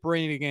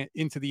incorporating it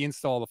into the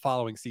install the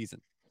following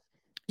season.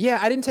 Yeah,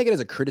 I didn't take it as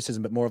a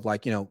criticism, but more of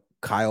like,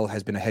 Kyle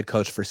has been a head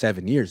coach for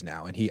 7 years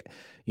now, and he,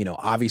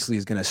 obviously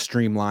is going to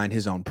streamline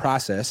his own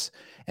process.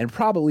 And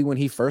probably when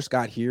he first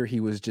got here,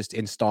 he was just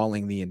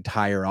installing the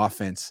entire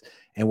offense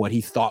and what he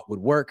thought would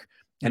work.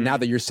 And now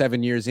that you're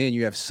 7 years in,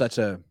 you have such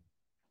a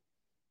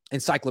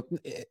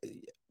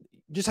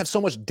just have so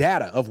much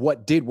data of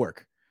what did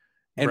work.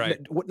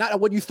 And not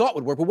what you thought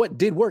would work, but what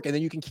did work. And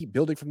then you can keep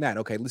building from that.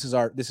 Okay, this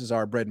is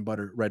our bread and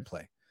butter red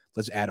play.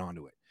 Let's add on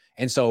to it.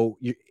 And so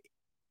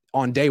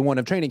on day one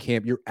of training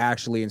camp, you're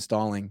actually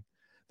installing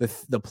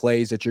the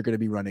plays that you're going to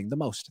be running the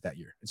most that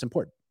year. It's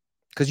important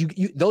because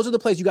those are the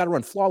plays you got to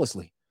run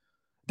flawlessly.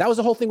 That was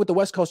the whole thing with the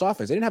West Coast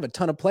offense. They didn't have a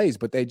ton of plays,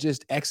 but they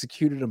just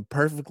executed them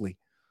perfectly.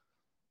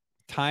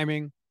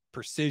 Timing,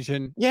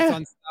 precision, it's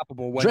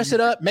unstoppable. Dress it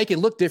up, make it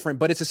look different,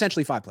 but it's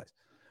essentially 5 plays.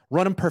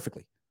 Run them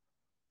perfectly.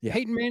 Yeah.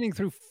 Peyton Manning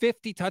threw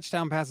 50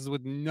 touchdown passes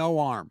with no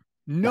arm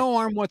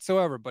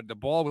whatsoever, but the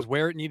ball was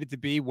where it needed to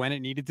be when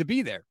it needed to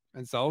be there.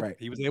 And so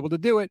he was able to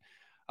do it.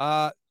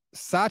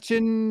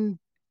 Sachin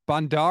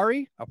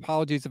Bandari,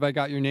 apologies if I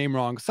got your name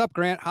wrong. Sup,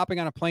 Grant, hopping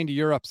on a plane to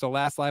Europe. So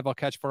last live I'll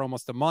catch for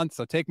almost a month.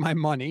 So take my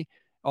money.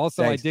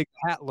 Also, I dig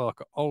the hat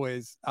look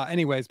always.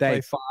 Anyways,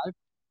 play 5.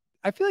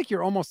 I feel like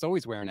you're almost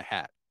always wearing a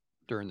hat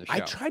during the show.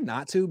 I try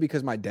not to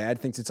because my dad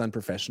thinks it's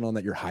unprofessional and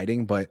that you're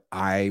hiding, but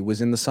I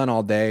was in the sun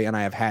all day and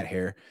I have hat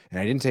hair and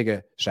I didn't take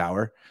a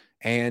shower.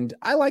 And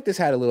I like this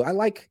hat a little. I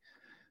like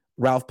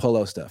Ralph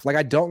Polo stuff. Like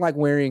I don't like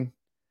wearing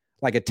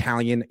like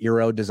Italian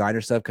Euro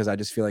designer stuff because I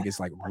just feel like it's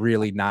like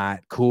really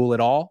not cool at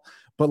all.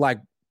 But like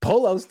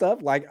Polo stuff,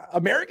 like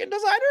American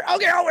designer,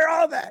 okay, I'll wear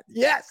all of that.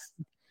 Yes.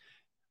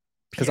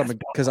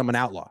 Because I'm an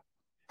outlaw.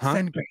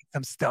 Send Grant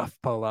some stuff,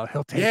 Polo.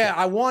 He'll take it. Yeah,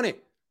 I want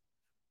it.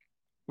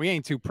 We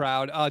ain't too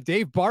proud.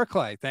 Dave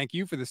Barclay, thank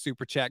you for the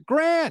super chat.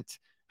 Grant,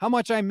 how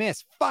much I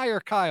miss. Fire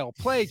Kyle,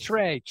 play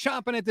Trey,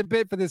 chomping at the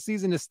bit for the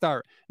season to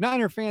start.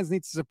 Niner fans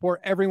need to support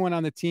everyone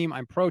on the team.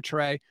 I'm pro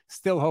Trey.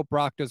 Still hope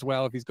Brock does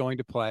well if he's going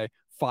to play.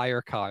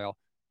 Fire Kyle.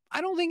 I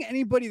don't think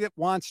anybody that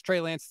wants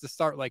Trey Lance to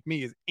start like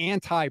me is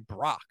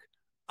anti-Brock.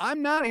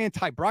 I'm not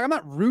anti-Brock. I'm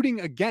not rooting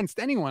against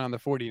anyone on the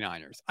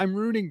 49ers. I'm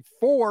rooting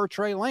for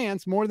Trey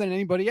Lance more than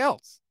anybody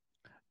else.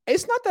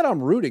 It's not that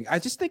I'm rooting. I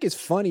just think it's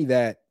funny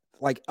that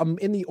like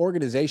in the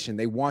organization,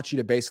 they want you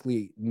to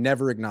basically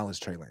never acknowledge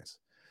Trey Lance.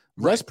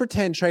 Let's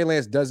pretend Trey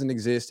Lance doesn't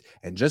exist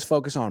and just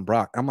focus on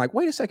Brock. I'm like,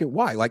 wait a second.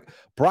 Why? Like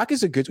Brock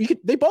is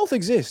they both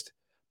exist.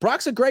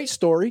 Brock's a great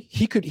story.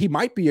 He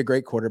might be a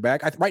great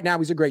quarterback. Right now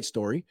he's a great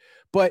story,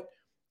 but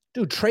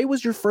dude, Trey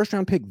was your first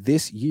round pick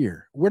this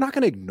year. We're not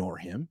going to ignore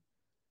him.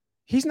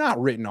 He's not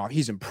written off.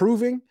 He's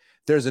improving.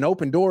 There's an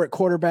open door at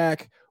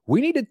quarterback.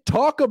 We need to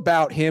talk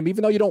about him,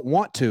 even though you don't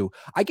want to.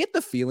 I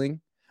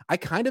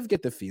kind of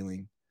get the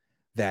feeling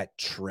that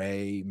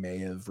Trey may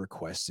have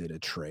requested a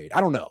trade. I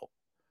don't know.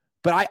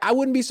 But I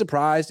wouldn't be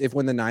surprised if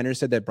when the Niners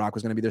said that Brock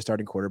was going to be their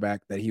starting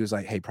quarterback, that he was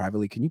like, hey,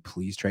 privately, can you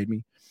please trade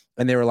me?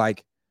 And they were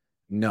like,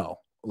 no,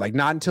 like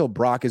not until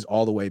Brock is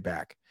all the way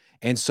back.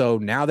 And so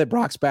now that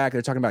Brock's back,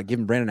 they're talking about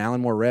giving Brandon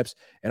Allen more reps.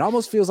 It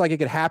almost feels like it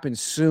could happen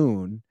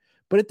soon.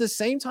 But at the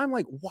same time,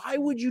 like, why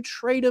would you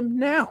trade him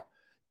now?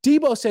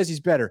 Debo says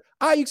he's better.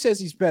 Ayuk says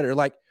he's better.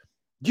 Like,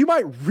 you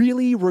might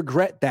really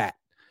regret that.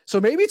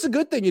 So maybe it's a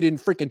good thing you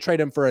didn't freaking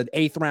trade him for an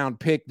 8th round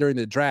pick during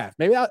the draft.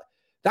 Maybe that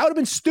would have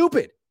been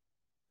stupid.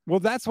 Well,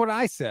 that's what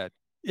I said.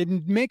 It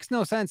makes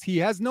no sense. He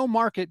has no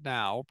market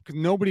now because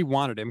nobody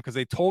wanted him because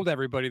they told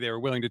everybody they were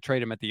willing to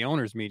trade him at the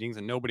owners' meetings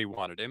and nobody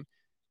wanted him.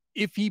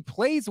 If he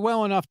plays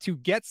well enough to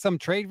get some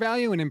trade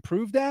value and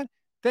improve that,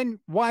 then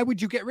why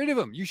would you get rid of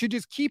him? You should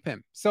just keep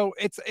him. So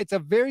it's a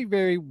very,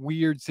 very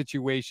weird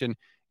situation.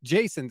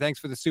 Jason, thanks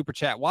for the super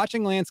chat.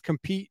 Watching Lance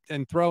compete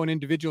and throw in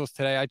individuals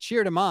today, I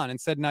cheered him on and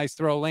said, nice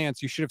throw,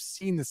 Lance. You should have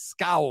seen the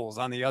scowls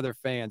on the other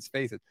fans'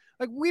 faces.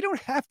 Like, we don't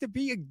have to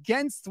be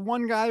against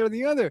one guy or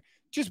the other.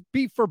 Just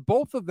be for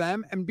both of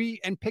them and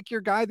pick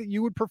your guy that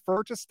you would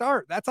prefer to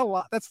start. That's a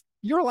lot.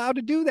 You're allowed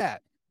to do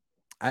that.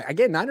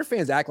 Again, Niner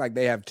fans act like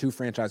they have 2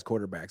 franchise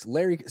quarterbacks.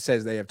 Larry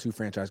says they have 2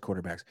 franchise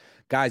quarterbacks.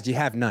 Guys, you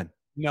have none.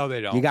 No,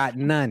 they don't. You got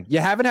none. You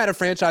haven't had a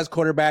franchise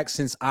quarterback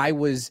since I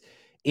was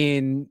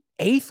in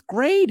 8th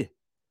grade.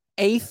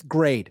 8th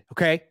grade.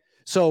 Okay.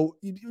 So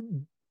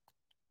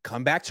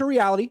come back to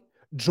reality,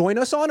 join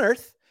us on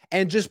earth,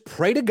 and just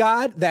pray to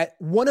God that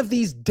one of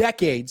these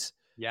decades,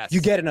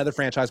 you get another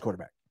franchise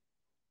quarterback.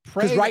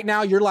 Because right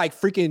now you're like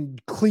freaking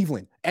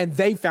Cleveland and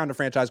they found a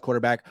franchise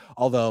quarterback,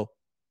 although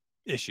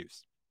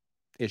issues.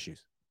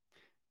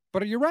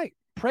 But you're right.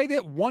 Pray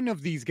that one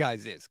of these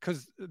guys is,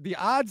 because the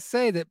odds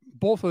say that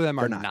both of them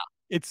are not.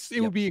 It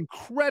would be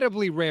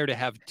incredibly rare to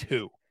have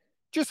 2.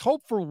 Just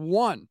hope for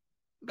one.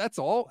 That's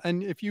all.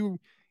 And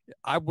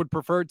I would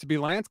prefer it to be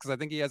Lance because I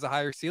think he has a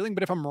higher ceiling.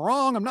 But if I'm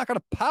wrong, I'm not going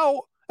to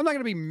pout. I'm not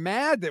going to be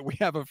mad that we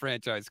have a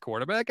franchise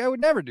quarterback. I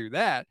would never do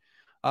that.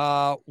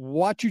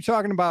 What you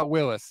talking about,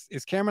 Willis?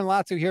 Is Cameron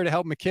Latu here to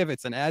help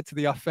McKivitz and add to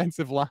the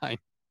offensive line?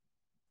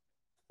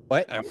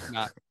 What?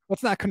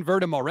 Let's not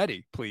convert him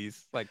already,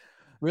 please. Like,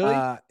 really?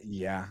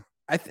 Yeah.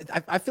 I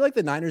feel like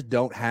the Niners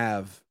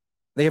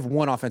they have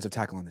one offensive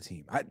tackle on the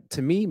team.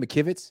 To me,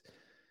 McKivitz,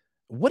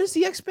 what is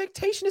the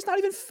expectation? It's not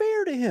even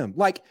fair to him.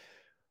 Like,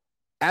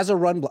 as a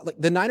run block, like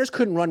the Niners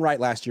couldn't run right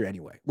last year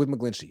anyway with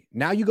McGlinchey.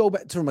 Now you go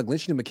back to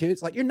McGlinchey to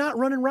McKivitz, like, you're not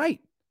running right.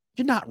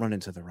 You're not running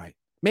to the right.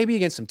 Maybe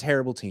against some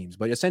terrible teams,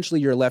 but essentially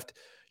you're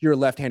a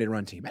left-handed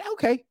run team.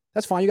 Okay,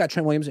 that's fine. You got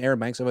Trent Williams and Aaron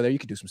Banks over there. You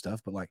could do some stuff,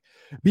 but like,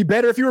 be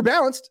better if you were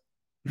balanced.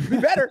 Be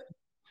better.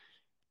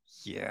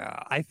 Yeah,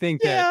 I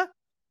think that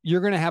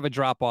you're going to have a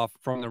drop-off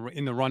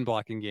in the run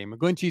blocking game.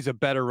 McGlinchey's a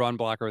better run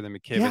blocker than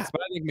McKivitz,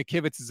 but I think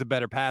McKivitz is a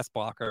better pass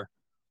blocker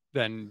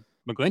than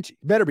McGlinchey.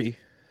 Better be.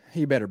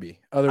 He better be.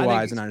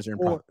 Otherwise, the Niners are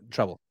in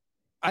trouble.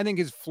 I think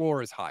his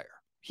floor is higher.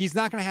 He's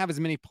not going to have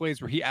as many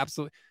plays where he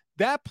absolutely –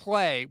 that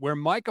play where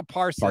Micah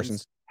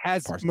Parsons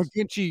has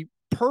McGlinchey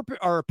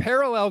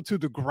parallel to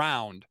the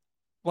ground,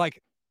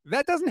 like,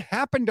 that doesn't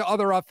happen to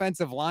other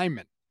offensive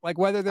linemen. Like,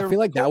 whether they're – I feel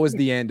like that was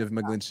the end of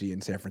McGlinchey in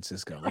San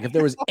Francisco. Like, if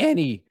there was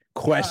any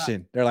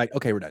question, they're like,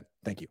 okay, we're done.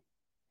 Thank you.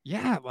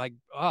 Yeah, like,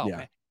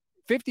 man.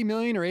 50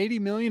 million or 80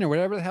 million or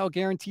whatever the hell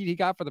guaranteed he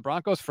got for the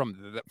Broncos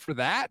for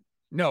that?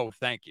 No,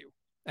 thank you.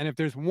 And if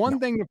there's one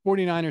thing the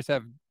 49ers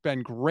have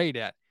been great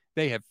at,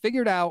 they have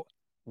figured out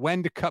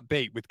when to cut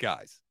bait with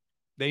guys.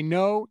 They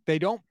know they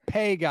don't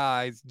pay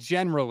guys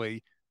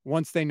generally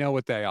once they know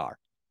what they are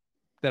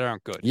that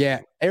aren't good.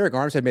 Yeah. Eric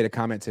Armstead made a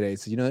comment today.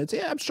 So,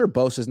 I'm sure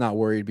Bosa's not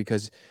worried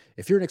because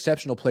if you're an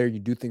exceptional player, you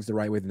do things the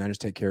right way, the Niners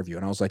take care of you.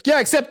 And I was like, yeah,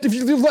 except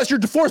unless you're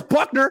DeForest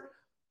Buckner.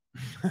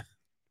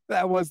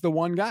 That was the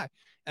one guy.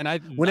 And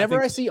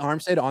whenever I see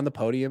Armstead on the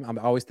podium,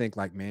 I always think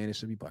like, man, it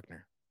should be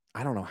Buckner.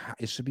 I don't know how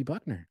it should be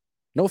Buckner.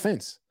 No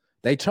offense.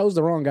 They chose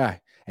the wrong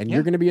guy. And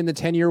you're going to be in the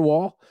 10-year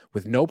wall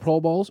with no Pro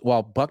Bowls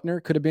while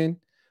Buckner should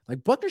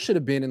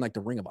have been in like the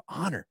Ring of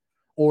Honor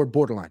or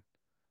borderline.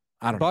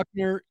 I don't know.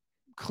 Buckner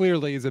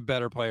clearly is a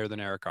better player than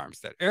Eric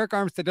Armstead. Eric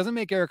Armstead doesn't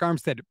make Eric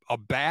Armstead a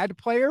bad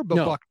player,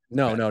 but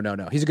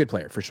no. He's a good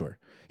player for sure.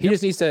 He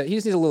just needs a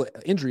little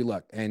injury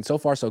luck. And so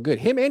far, so good.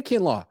 Him and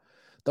Kinlaw,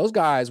 those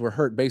guys were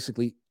hurt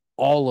basically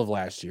all of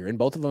last year. And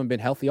both of them have been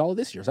healthy all of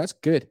this year. So that's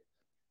good.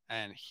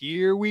 And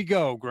here we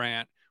go,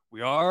 Grant.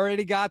 We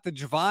already got the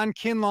Javon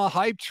Kinlaw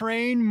hype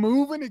train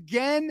moving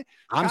again.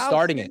 I'm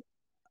starting it.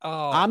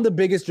 Oh, I'm the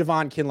biggest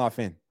Javon Kinlaw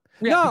fan.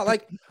 Yeah,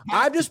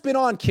 I've just been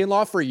on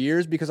Kinlaw for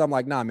years because I'm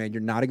like, nah, man,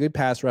 you're not a good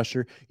pass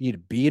rusher. You need to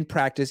be in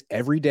practice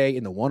every day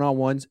in the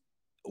one-on-ones,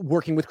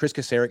 working with Chris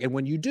Kasarik. And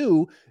when you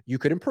do, you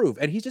could improve.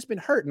 And he's just been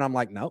hurt. And I'm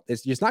like, no,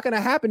 it's just not going to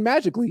happen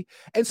magically.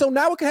 And so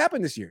now it could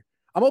happen this year.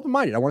 I'm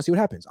open-minded. I want to see what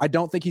happens. I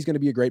don't think he's going to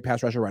be a great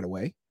pass rusher right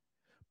away,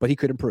 but he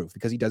could improve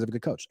because he does have a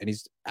good coach and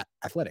he's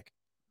athletic.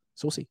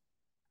 So we'll see.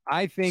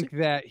 I think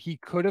that he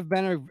could have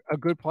been a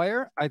good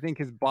player. I think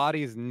his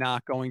body is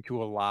not going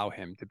to allow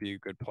him to be a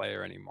good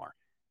player anymore.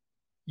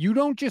 You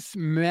don't just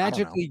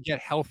magically get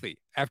healthy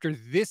after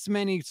this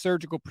many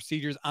surgical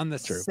procedures on the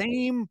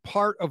same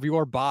part of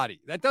your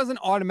body. That doesn't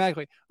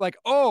automatically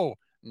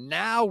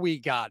now we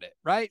got it,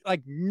 right?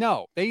 Like,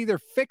 no, they either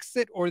fixed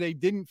it or they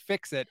didn't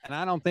fix it. And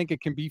I don't think it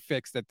can be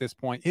fixed at this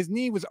point. His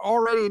knee was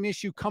already an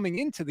issue coming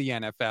into the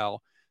NFL.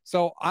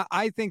 So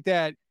I think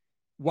that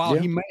while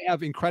he might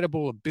have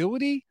incredible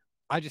ability,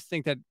 I just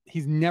think that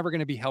he's never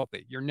going to be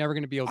healthy. You're never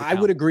going to be able to. I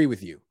would agree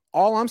with you.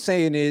 All I'm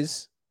saying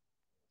is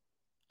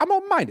I'm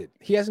open-minded.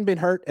 He hasn't been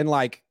hurt in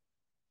like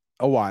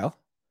a while.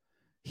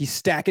 He's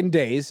stacking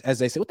days, as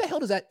they say. What the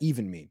hell does that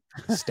even mean?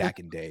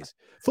 Stacking days.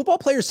 Football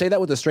players say that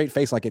with a straight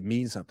face like it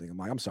means something. I'm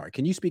like, I'm sorry.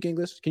 Can you speak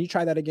English? Can you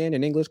try that again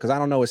in English? Because I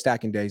don't know what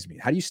stacking days mean.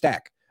 How do you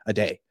stack a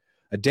day?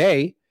 A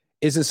day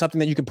isn't something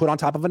that you can put on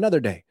top of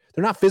another day.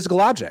 They're not physical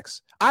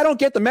objects. I don't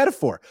get the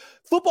metaphor.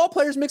 Football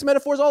players mix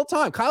metaphors all the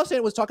time. Kyle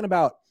Sanders was talking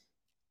about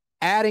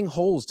adding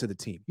holes to the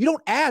team. You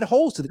don't add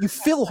holes to you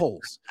fill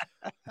holes.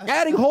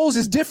 Adding holes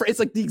is different. It's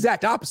like the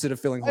exact opposite of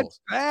filling holes.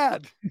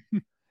 Bad.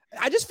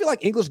 I just feel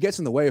like English gets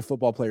in the way of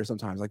football players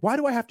sometimes. Like, why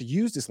do I have to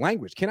use this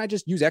language? Can I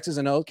just use X's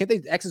and O's? Can't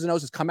the X's and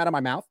O's just come out of my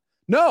mouth?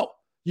 No,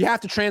 you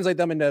have to translate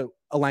them into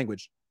a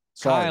language.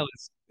 Kyle,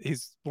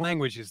 his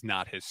language is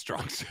not his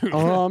strong suit.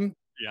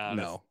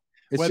 No,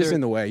 it's just in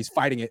the way. He's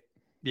fighting it.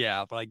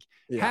 Yeah,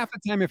 half the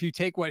time, if you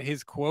take what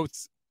his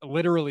quotes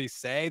literally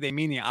say, they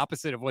mean the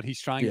opposite of what he's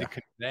trying to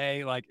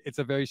convey. Like, it's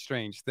a very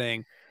strange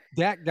thing.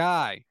 That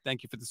guy,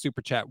 thank you for the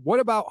super chat.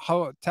 What about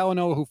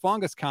Talanoa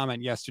Hufanga's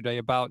comment yesterday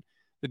about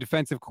the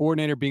defensive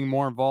coordinator being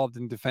more involved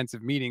in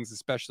defensive meetings,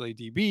 especially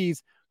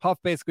DBs? Huff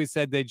basically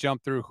said they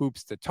jumped through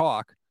hoops to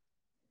talk.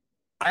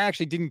 I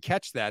actually didn't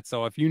catch that.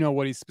 So if you know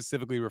what he's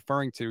specifically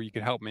referring to, you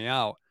could help me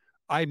out.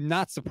 I'm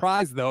not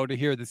surprised, though, to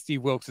hear that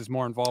Steve Wilkes is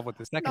more involved with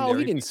the secondary. No,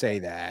 he didn't say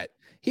that.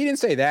 He didn't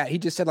say that. He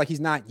just said, like,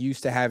 he's not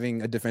used to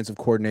having a defensive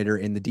coordinator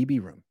in the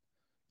DB room.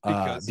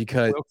 Because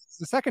Wilkes is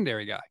the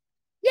secondary guy.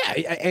 Yeah,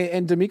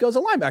 and D'Amico's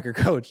a linebacker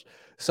coach.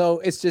 So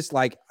it's just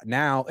like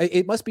now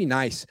it must be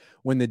nice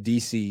when the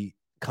DC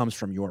comes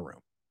from your room.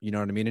 You know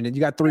what I mean? And then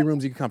you got 3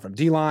 rooms you can come from: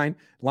 D line,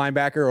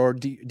 linebacker, or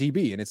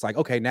DB. And it's like,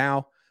 okay,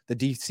 now the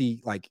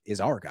DC like is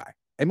our guy.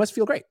 It must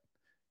feel great.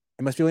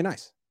 It must feel really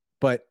nice.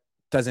 But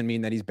doesn't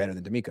mean that he's better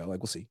than D'Amico. Like,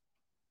 we'll see.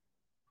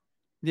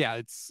 Yeah,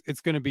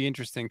 it's going to be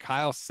interesting.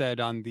 Kyle said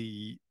on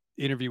the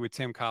interview with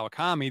Tim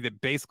Kawakami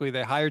that basically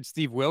they hired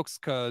Steve Wilks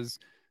because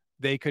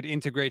they could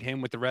integrate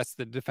him with the rest of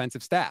the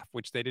defensive staff,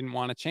 which they didn't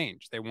want to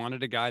change. They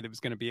wanted a guy that was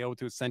going to be able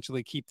to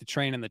essentially keep the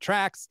train on the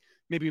tracks,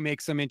 maybe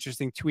make some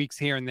interesting tweaks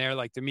here and there,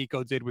 like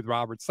D'Amico did with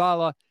Robert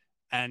Saleh.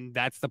 And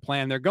that's the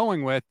plan they're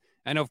going with.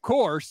 And of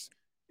course,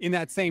 in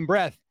that same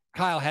breath,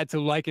 Kyle had to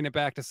liken it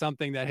back to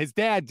something that his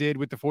dad did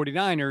with the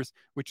 49ers,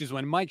 which is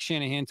when Mike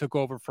Shanahan took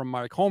over from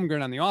Mike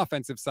Holmgren on the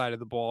offensive side of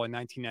the ball in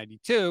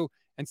 1992,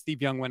 and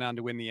Steve Young went on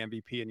to win the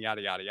MVP and yada,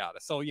 yada, yada.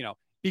 So,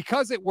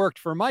 because it worked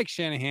for Mike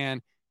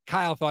Shanahan,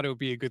 Kyle thought it would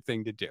be a good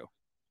thing to do.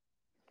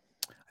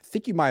 I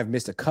think you might have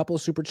missed a couple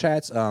of super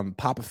chats.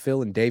 Papa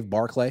Phil and Dave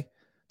Barclay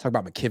talk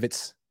about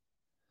McKivitz.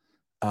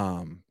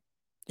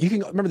 You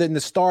can remember that in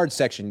the starred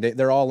section,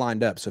 they're all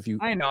lined up. So if you,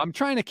 I know, I'm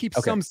trying to keep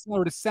some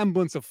sort of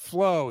semblance of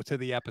flow to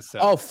the episode.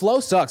 Oh,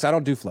 flow sucks. I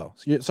don't do flow.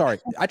 Sorry.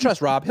 I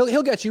trust Rob.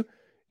 He'll get you.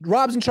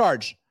 Rob's in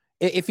charge.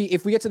 If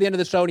we get to the end of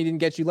the show and he didn't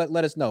get you,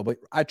 let us know. But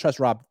I trust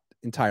Rob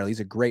entirely. He's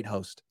a great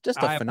host. Just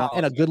a phenomenal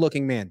and a good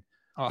looking man.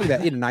 Oh. Look at that.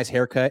 He had a nice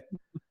haircut.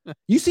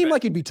 You seem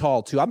like you'd be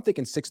tall too. I'm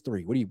thinking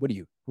 6'3". What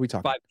are we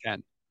talking?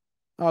 5'10".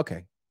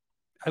 Okay.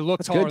 I look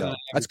That's taller good, than though.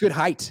 That's good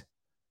height.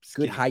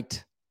 Good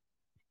height.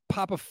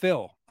 Papa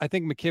Phil. I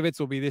think McKivitz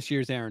will be this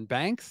year's Aaron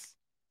Banks.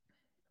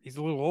 He's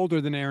a little older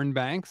than Aaron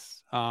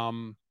Banks.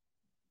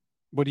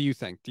 What do you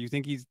think? Do you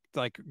think he's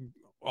like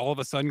all of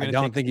a sudden? I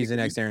don't think he's the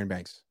next Aaron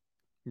Banks.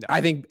 No.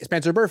 I think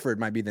Spencer Burford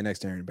might be the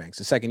next Aaron Banks,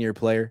 a second-year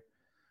player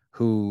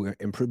who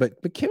improved.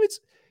 But McKivitz,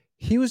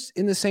 he was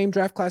in the same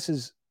draft class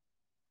as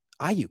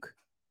Ayuk.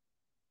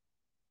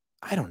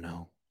 I don't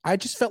know. I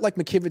just felt like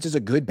McKivitz is a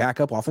good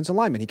backup offensive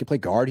lineman. He can play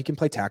guard, he can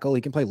play tackle,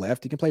 he can play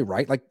left, he can play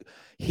right. Like,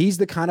 he's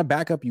the kind of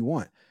backup you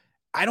want.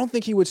 I don't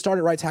think he would start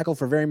at right tackle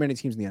for very many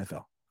teams in the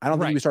NFL. I don't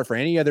think he would start for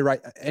any other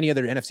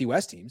NFC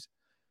West teams.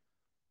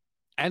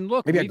 And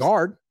look, maybe a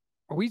guard.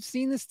 We've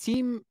seen this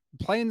team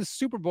play in the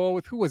Super Bowl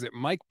with, who was it,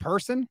 Mike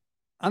Person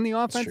on the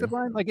offensive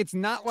line? Like, it's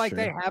not like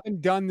they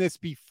haven't done this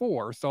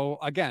before. So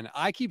again,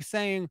 I keep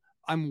saying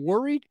I'm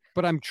worried,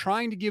 but I'm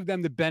trying to give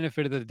them the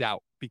benefit of the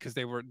doubt because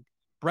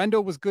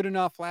Brendo was good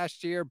enough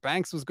last year.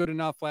 Banks was good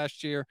enough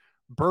last year.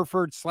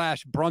 Burford /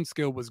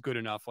 Brunskill was good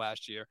enough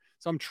last year.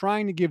 So I'm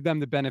trying to give them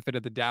the benefit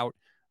of the doubt.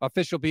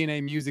 Official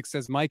B&A Music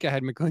says Micah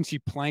had McGlinchey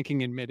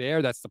planking in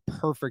midair. That's the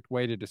perfect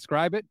way to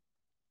describe it.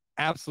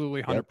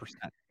 Absolutely 100%.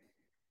 Yep.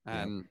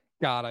 And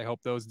God, I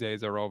hope those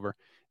days are over.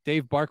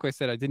 Dave Barclay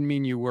said, I didn't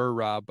mean you were,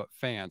 Rob, but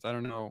fans. I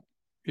don't know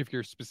if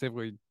you're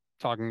specifically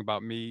talking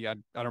about me. I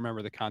don't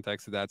remember the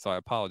context of that, so I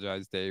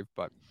apologize, Dave.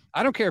 But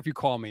I don't care if you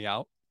call me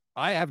out.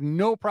 I have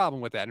no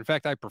problem with that. In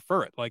fact, I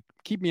prefer it. Like,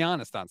 keep me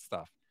honest on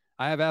stuff.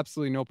 I have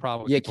absolutely no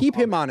problem with keep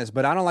him honest,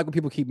 but I don't like when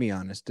people keep me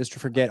honest, just to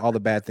forget all the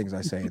bad things I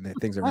say and the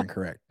things that are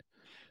incorrect.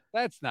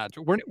 That's not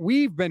true.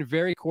 We've been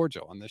very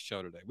cordial on this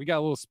show today. We got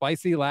a little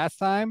spicy last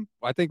time.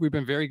 I think we've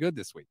been very good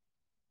this week.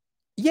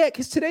 Yeah,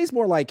 because today's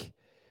more like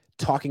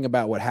talking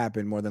about what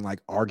happened more than like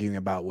arguing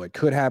about what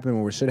could happen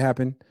or what should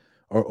happen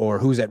or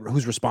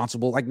who's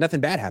responsible. Like, nothing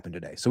bad happened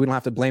today, so we don't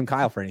have to blame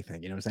Kyle for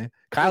anything. You know what I'm saying?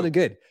 Kyle did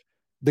good.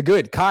 The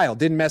good. Kyle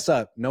didn't mess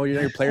up. No,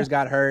 your players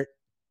got hurt.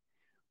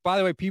 By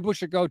the way, people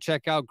should go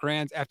check out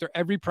Grant's. After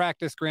every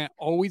practice, Grant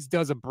always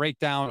does a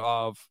breakdown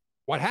of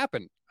what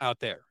happened out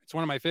there. It's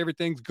one of my favorite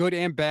things, good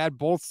and bad,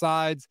 both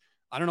sides.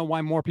 I don't know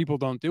why more people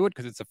don't do it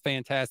because it's a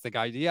fantastic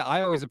idea.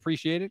 I always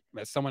appreciate it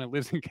as someone that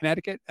lives in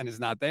Connecticut and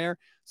is not there.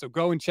 So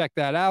go and check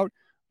that out.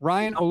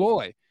 Ryan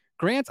Aloy,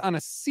 Grant's on a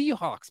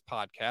Seahawks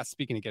podcast,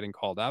 speaking of getting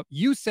called out.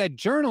 You said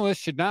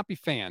journalists should not be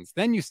fans.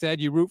 Then you said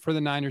you root for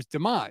the Niners'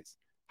 demise.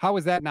 How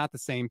is that not the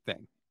same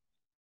thing?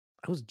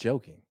 I was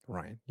joking,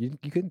 Ryan. You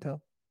couldn't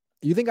tell.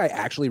 You think I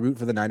actually root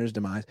for the Niners'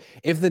 demise?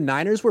 If the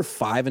Niners were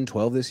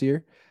 5-12 this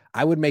year,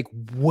 I would make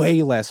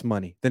way less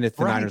money than if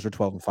the Niners were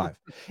 12-5.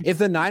 If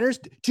the Niners,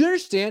 do you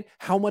understand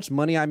how much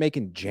money I make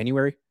in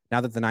January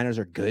now that the Niners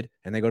are good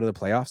and they go to the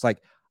playoffs?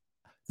 Like,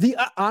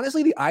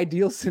 honestly, the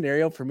ideal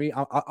scenario for me,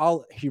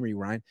 I'll humor you,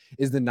 Ryan,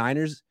 is the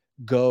Niners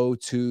go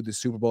to the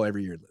Super Bowl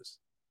every year and lose.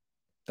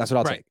 That's what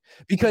I'll take,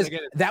 because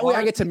that way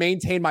I get to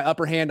maintain my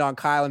upper hand on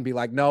Kyle and be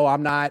like, no,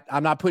 I'm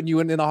not putting you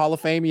in the Hall of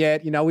Fame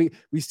yet. You know,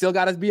 we still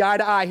got to be eye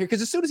to eye here.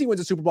 Cause as soon as he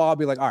wins the Super Bowl, I'll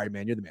be like, all right,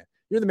 man, you're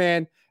the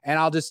man. And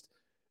I'll just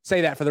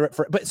say that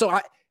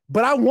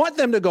but I want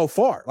them to go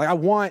far. Like, I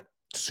want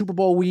Super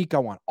Bowl week. I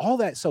want all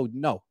that. So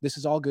no, this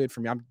is all good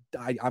for me.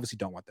 I obviously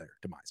don't want their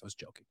demise. I was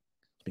joking.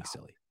 Being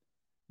silly.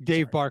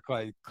 Dave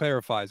Barclay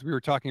clarifies. We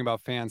were talking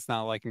about fans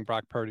not liking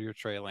Brock Purdy or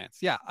Trey Lance.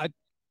 Yeah.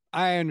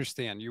 I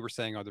understand you were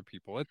saying other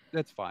people.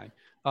 That's fine.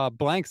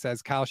 Blank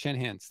says Kyle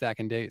Shanahan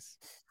stacking days.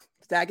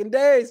 Stacking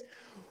days.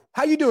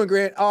 How you doing,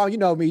 Grant? Oh, you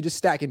know me, just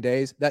stacking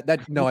days.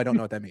 No, I don't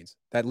know what that means.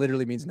 That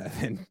literally means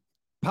nothing.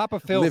 Papa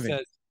Phil Living.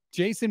 says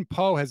Jason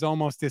Poe has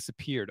almost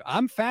disappeared.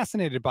 I'm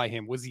fascinated by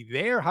him. Was he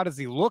there? How does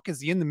he look?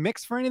 Is he in the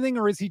mix for anything,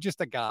 or is he just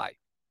a guy?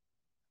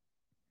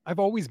 I've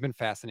always been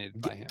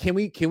fascinated by him. Can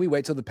we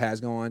wait till the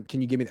pads go on?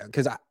 Can you give me that?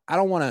 Because I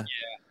don't want to.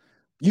 Yeah.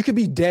 You could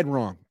be dead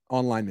wrong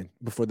on linemen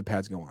before the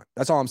pads go on.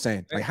 That's all I'm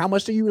saying. Like, how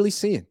much are you really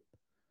seeing?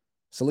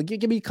 So like,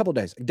 give me a couple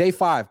days. Day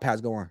 5,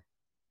 pads go on.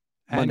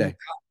 Monday. And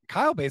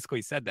Kyle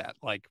basically said that.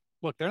 Like,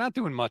 look, they're not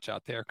doing much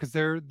out there because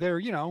they're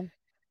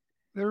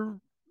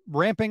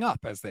ramping up,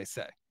 as they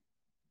say.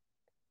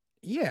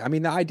 Yeah, I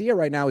mean, the idea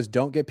right now is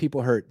don't get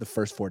people hurt the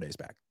first 4 days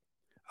back.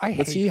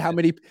 Let's see how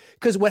many,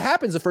 because what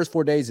happens the first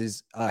 4 days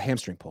is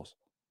hamstring pulls.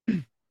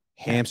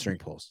 Hamstring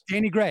pulls.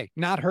 Danny Gray,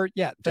 not hurt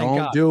yet.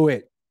 Don't do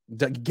it.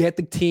 Get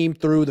the team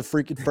through the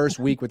freaking first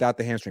week without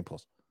the hamstring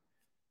pulls.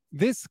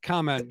 This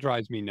comment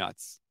drives me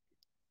nuts.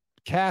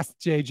 Cast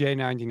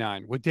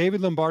JJ99. Would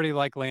David Lombardi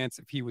like Lance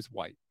if he was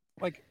white?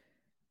 Like,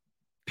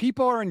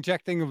 people are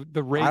injecting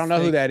the race. I don't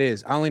know who that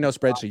is. I only know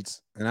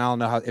spreadsheets, and I don't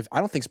know how. I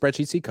don't think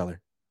spreadsheets see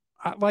color.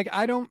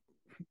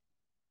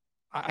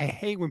 I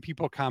hate when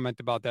people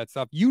comment about that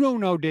stuff. You don't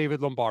know David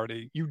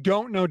Lombardi. You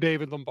don't know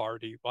David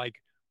Lombardi. Like,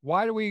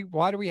 why do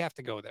we have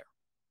to go there?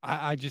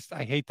 I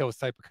hate those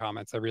type of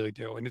comments. I really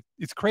do. And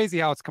it's crazy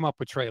how it's come up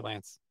with Trey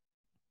Lance.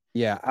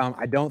 Yeah.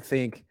 I don't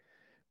think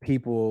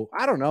people,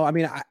 I don't know. I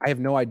mean, I have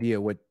no idea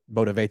what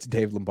motivates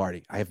Dave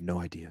Lombardi. I have no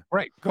idea.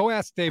 Right. Go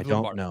ask Dave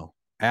Lombardi. I don't know.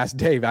 Ask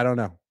Dave. I don't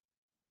know.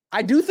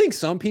 I do think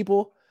some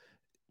people,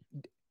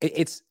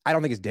 I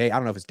don't think it's Dave. I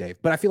don't know if it's Dave,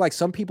 but I feel like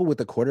some people with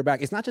the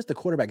quarterback, it's not just the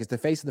quarterback, it's the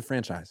face of the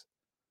franchise.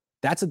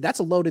 That's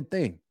a loaded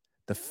thing.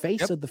 The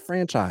face of the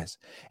franchise.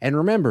 And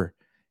remember,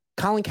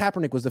 Colin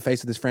Kaepernick was the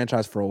face of this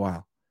franchise for a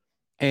while.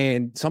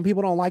 And some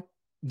people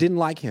didn't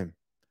like him.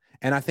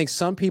 And I think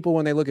some people,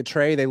 when they look at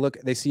Trey,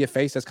 they see a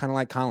face that's kind of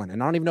like Colin.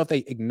 And I don't even know if they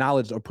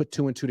acknowledged or put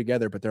 2 and 2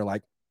 together, but they're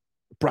like,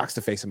 Brock's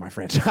the face of my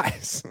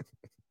franchise.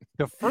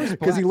 The first,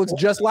 because he looks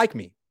just like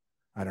me.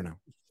 I don't know.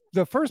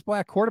 The first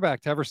black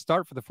quarterback to ever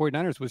start for the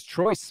 49ers was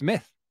Troy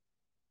Smith.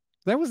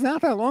 That was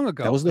not that long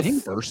ago. That was the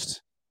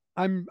first.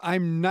 I'm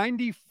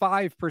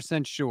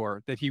 95%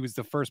 sure that he was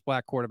the first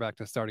black quarterback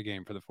to start a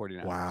game for the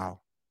 49ers. Wow.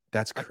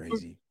 That's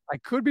crazy. I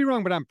could be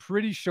wrong, but I'm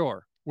pretty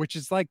sure, which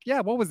is like, yeah,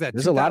 what was that?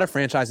 There's a lot of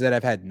franchises that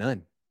have had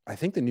none. I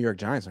think the New York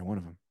Giants are one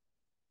of them,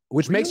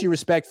 which makes you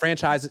respect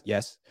franchises.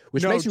 Yes.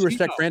 Which makes you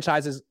respect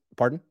franchises.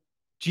 Pardon?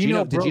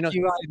 Gino broke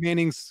Eli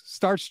Manning's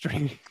start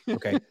string.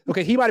 Okay.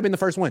 He might've been the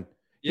first one.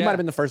 He might've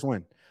been the first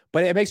one,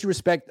 but it makes you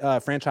respect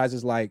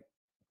franchises like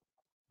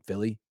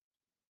Philly,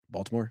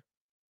 Baltimore,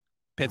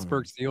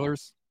 Pittsburgh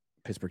Steelers.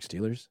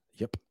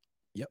 Yep.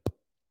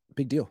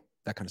 Big deal.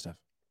 That kind of stuff.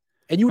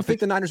 And you would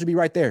think the Niners would be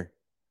right there.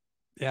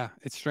 Yeah,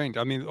 it's strange.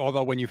 I mean,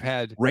 although when you've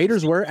had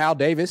Raiders were Al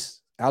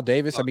Davis. I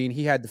mean,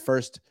 he had the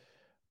first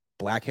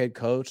black head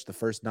coach, the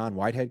first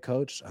non-white head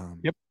coach.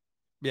 Yep.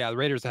 Yeah, the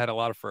Raiders had a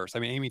lot of firsts. I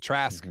mean, Amy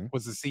Trask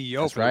was the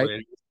CEO for the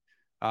Raiders.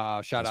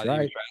 Shout out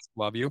Amy Trask.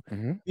 Love you.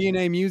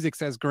 DNA Music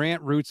says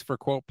Grant roots for,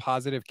 quote,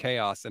 positive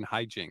chaos and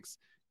hijinks.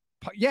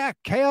 Yeah,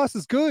 chaos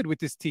is good with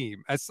this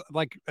team. As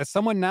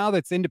someone now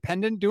that's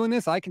independent doing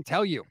this, I can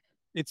tell you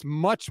it's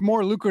much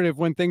more lucrative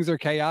when things are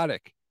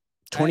chaotic.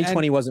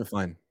 2020 wasn't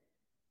fun.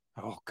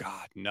 Oh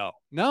God,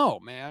 no,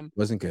 man.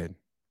 Wasn't good.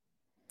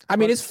 I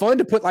mean, it's fun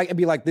to put and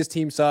be like, this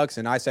team sucks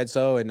and I said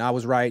so and I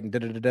was right and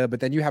da-da-da-da, but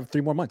then you have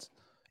 3 more months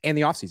and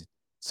the offseason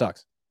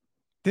sucks.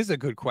 This is a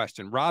good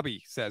question.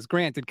 Robbie says,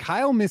 Grant, did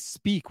Kyle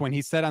misspeak when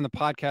he said on the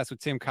podcast with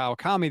Tim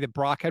Kawakami that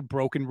Brock had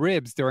broken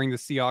ribs during the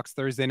Seahawks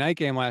Thursday night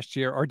game last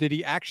year, or did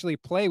he actually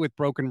play with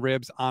broken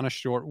ribs on a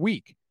short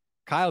week?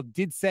 Kyle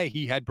did say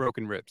he had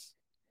broken ribs.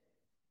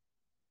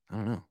 I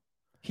don't know.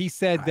 He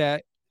said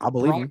that I'll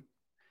believe him.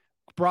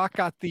 Brock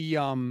got the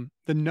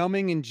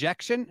numbing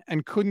injection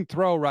and couldn't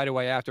throw right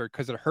away after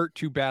because it hurt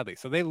too badly.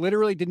 So they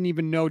literally didn't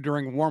even know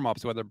during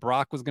warmups whether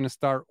Brock was going to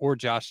start or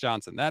Josh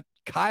Johnson. That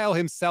Kyle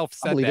himself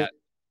said that.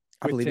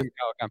 I believe it.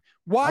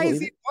 Why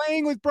is he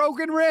playing with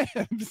broken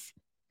ribs?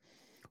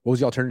 What was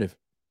the alternative?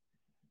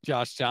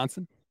 Josh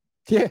Johnson.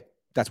 Yeah,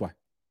 that's why.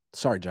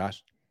 Sorry,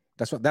 Josh.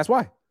 That's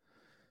why.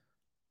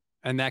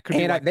 And that could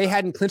be they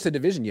hadn't clinched the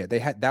division yet.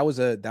 That was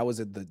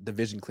the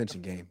division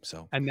clinching game.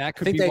 So that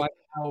could be why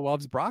Kyle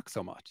loves Brock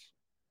so much.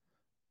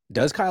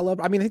 Does Kyle love?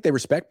 I mean, I think they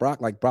respect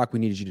Brock. Like, Brock, we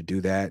needed you to do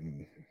that,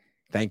 and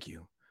thank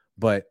you.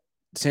 But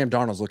Sam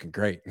Darnold's looking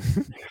great.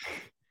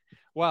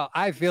 Well,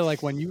 I feel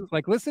like when you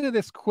listen to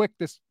this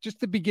just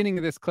the beginning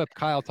of this clip,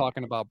 Kyle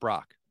talking about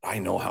Brock. I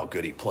know how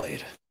good he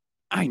played.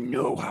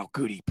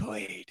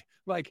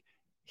 Like,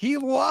 he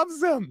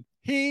loves him.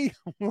 He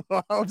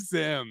loves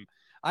him.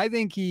 I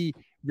think he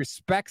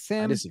respects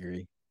him. I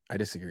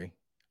disagree.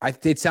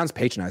 It sounds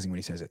patronizing when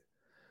he says it.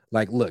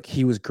 Like, look,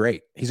 he was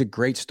great. He's a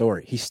great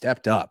story. He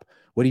stepped up.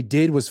 What he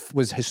did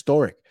was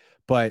historic,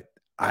 but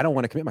I don't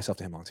want to commit myself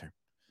to him long term.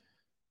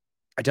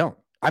 I don't.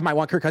 I might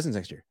want Kirk Cousins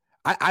next year.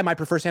 I might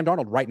prefer Sam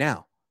Darnold right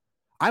now.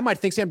 I might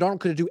think Sam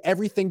Darnold could do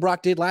everything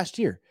Brock did last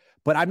year,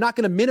 but I'm not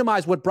going to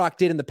minimize what Brock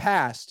did in the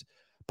past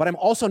but I'm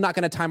also not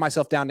going to tie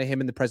myself down to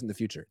him in the present and the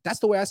future. That's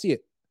the way I see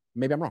it.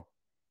 Maybe I'm wrong.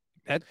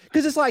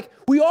 Because it's like,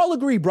 we all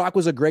agree Brock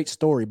was a great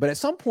story, but at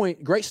some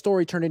point, great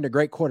story turned into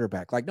great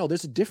quarterback. Like, no,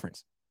 there's a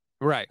difference.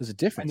 Right. There's a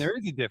difference. And there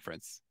is a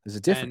difference. There's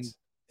a difference.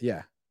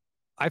 Yeah.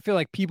 I feel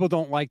like people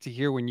don't like to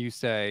hear when you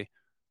say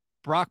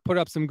Brock put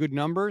up some good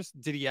numbers.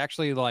 Did he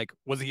actually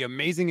was he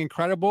amazing,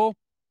 incredible?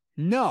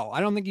 No,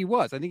 I don't think he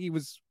was. I think he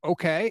was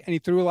okay. And he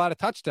threw a lot of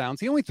touchdowns.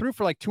 He only threw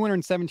for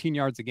 217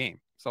 yards a game.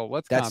 So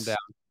let's calm down.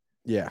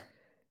 Yeah.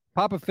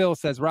 Papa Phil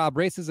says, Rob,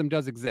 racism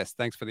does exist.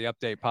 Thanks for the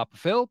update, Papa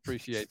Phil.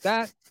 Appreciate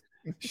that.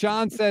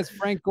 Sean says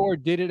Frank Gore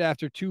did it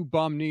after 2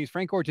 bum knees.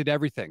 Frank Gore did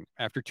everything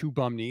after 2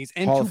 bum knees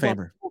and Hall 2 of bum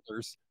Famer.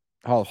 shoulders.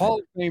 Hall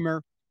of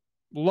Famer.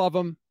 Love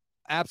him.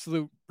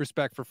 Absolute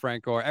respect for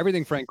Frank Gore.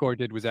 Everything Frank Gore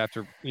did was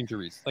after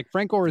injuries.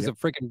 Frank Gore is a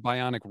freaking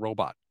bionic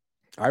robot.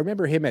 I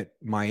remember him at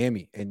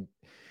Miami, and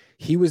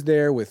he was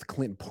there with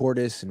Clinton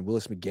Portis and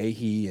Willis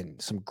McGahee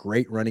and some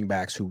great running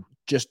backs who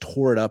just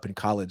tore it up in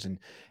college. And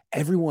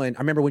everyone, I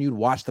remember when you'd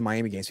watch the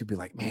Miami games, you'd be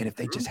like, man, if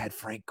they just had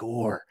Frank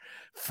Gore,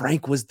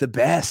 Frank was the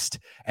best.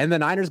 And the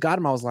Niners got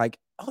him. I was like,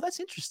 oh, that's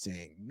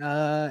interesting.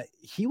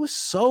 He was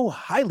so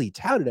highly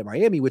touted at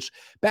Miami, which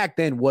back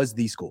then was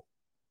the school.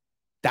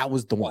 That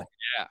was the one.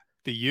 Yeah,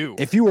 the U.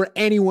 If you were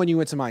anyone, you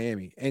went to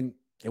Miami, and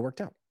it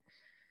worked out.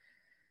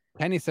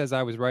 Penny says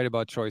I was right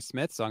about Troy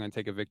Smith, so I'm going to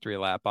take a victory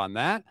lap on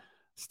that.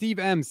 Steve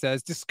M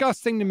says,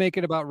 disgusting to make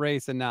it about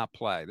race and not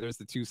play. There's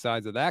the 2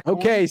 sides of that coin.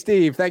 Okay,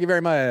 Steve, thank you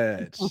very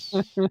much.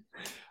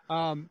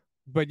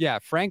 But yeah,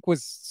 Frank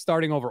was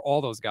starting over all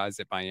those guys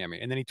at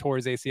Miami, and then he tore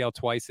his ACL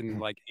twice in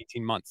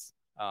 18 months,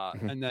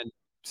 and then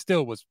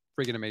still was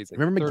freaking amazing.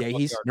 Remember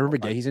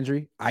McGahee's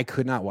injury? I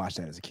could not watch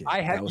that as a kid.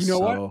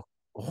 What?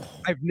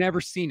 I've never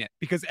seen it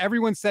because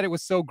everyone said it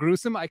was so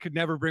gruesome. I could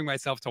never bring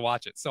myself to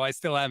watch it, so I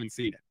still haven't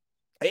seen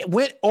it. It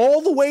went all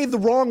the way the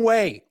wrong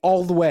way,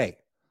 all the way.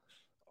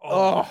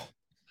 Oh,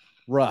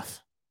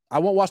 rough. I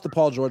won't watch the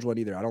Paul George one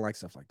either. I don't like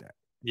stuff like that.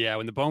 Yeah,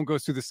 when the bone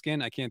goes through the skin,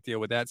 I can't deal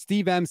with that.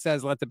 Steve M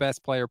says, let the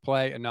best player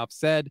play. Enough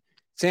said.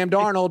 Sam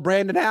Darnold,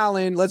 Brandon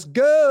Allen, let's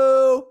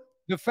go.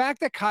 The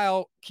fact that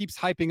Kyle keeps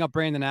hyping up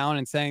Brandon Allen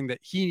and saying that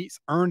he's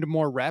earned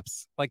more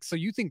reps, so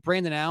you think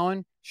Brandon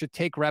Allen should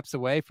take reps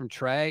away from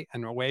Trey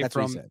and away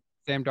from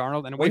Sam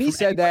Darnold and away when he from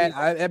said that,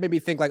 that made me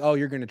think oh,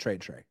 you're going to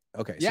trade Trey.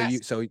 Okay,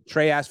 yes. So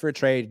Trey asked for a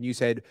trade, and you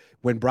said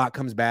when Brock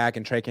comes back,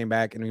 and Trey came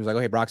back, and he was like,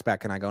 "Okay, Brock's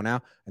back. Can I go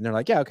now?" And they're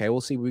like, "Yeah, okay, we'll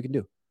see what we can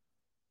do."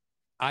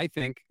 I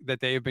think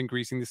that they have been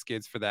greasing the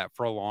skids for that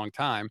for a long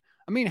time.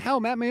 I mean, hell,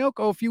 Matt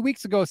Mayoko a few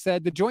weeks ago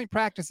said the joint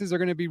practices are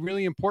going to be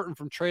really important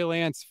from Trey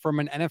Lance from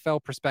an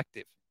NFL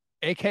perspective,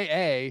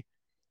 aka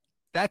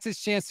that's his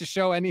chance to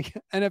show any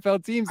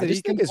NFL teams that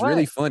he can play. It's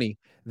really funny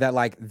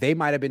that they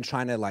might have been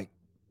trying to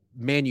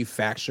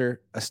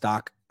manufacture a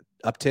stock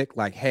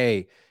uptick,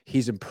 hey,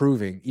 he's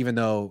improving, even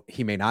though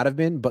he may not have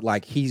been,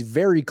 but he's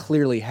very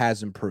clearly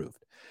has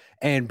improved.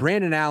 And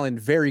Brandon Allen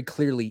very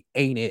clearly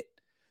ain't it.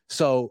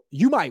 So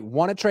you might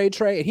want to trade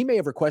Trey, and he may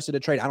have requested a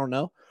trade. I don't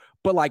know.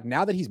 But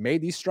now that he's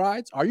made these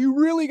strides, are you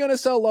really going to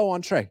sell low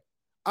on Trey?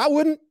 I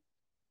wouldn't.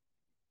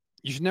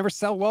 You should never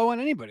sell low on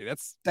anybody.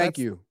 Thank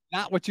you.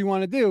 Not what you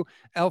want to do.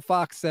 L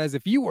Fox says,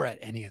 if you were at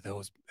any of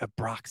those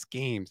Brock's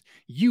games,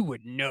 you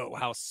would know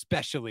how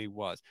special he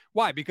was.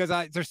 Why? Because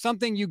there's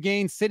something you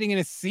gain sitting in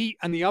a seat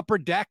on the upper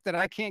deck that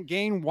I can't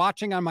gain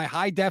watching on my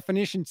high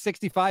definition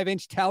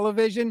 65-inch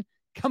television.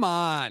 Come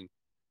on.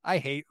 I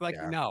hate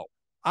no.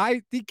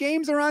 The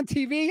games are on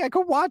TV. I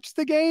could watch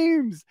the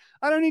games.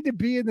 I don't need to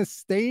be in the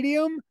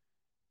stadium.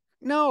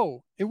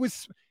 No,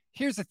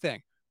 here's the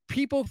thing.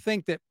 People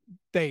think that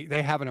they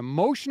have an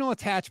emotional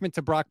attachment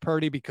to Brock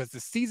Purdy because the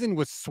season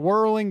was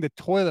swirling the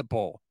toilet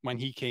bowl when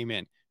he came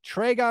in.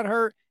 Trey got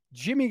hurt,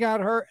 Jimmy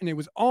got hurt, and it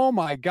was, oh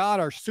my God,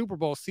 our Super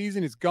Bowl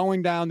season is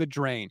going down the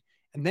drain.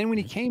 And then when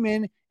he came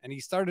in and he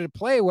started to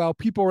play well,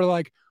 people were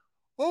like,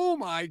 oh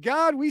my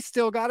God, we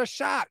still got a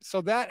shot.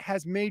 So that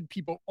has made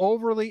people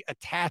overly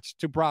attached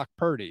to Brock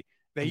Purdy.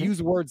 They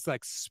use words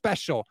like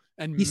special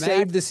and he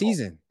saved the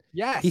season.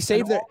 Yes. He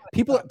saved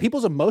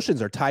people's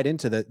emotions are tied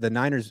into the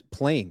Niners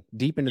playing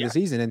deep into the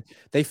season, and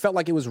they felt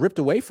like it was ripped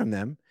away from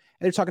them. And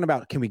they're talking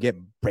about, can we get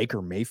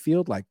Baker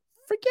Mayfield?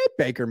 Forget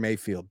Baker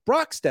Mayfield.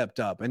 Brock stepped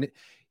up, and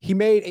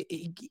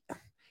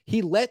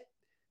he let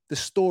the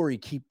story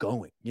keep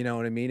going. You know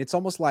what I mean? It's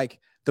almost like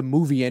the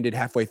movie ended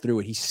halfway through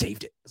and he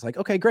saved it. It's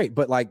okay, great.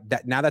 But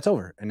now that's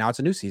over. And now it's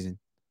a new season.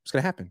 What's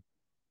going to happen?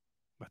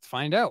 Let's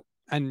find out.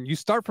 And you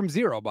start from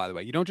zero, by the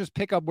way. You don't just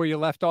pick up where you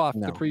left off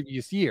the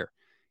previous year.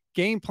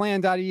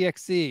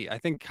 Gameplan.exe. I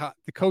think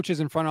the coaches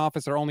in front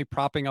office are only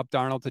propping up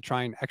Darnold to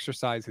try and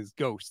exercise his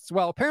ghosts.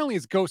 Well, apparently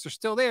his ghosts are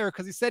still there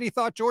because he said he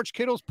thought George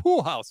Kittle's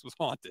pool house was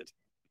haunted.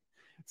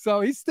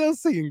 So he's still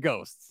seeing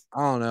ghosts.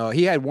 I don't know.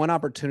 He had one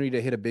opportunity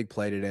to hit a big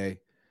play today.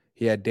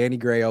 He had Danny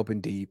Gray open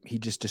deep. He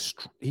just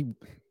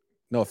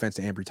no offense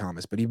to Ambry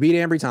Thomas, but he beat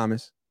Ambry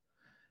Thomas.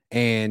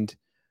 And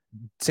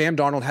Sam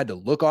Darnold had to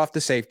look off the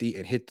safety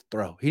and hit the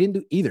throw. He didn't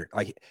do either.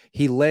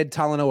 He led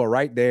Talanoa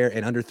right there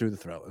and underthrew the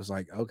throw. It was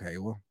okay,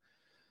 well.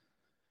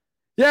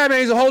 Yeah, man,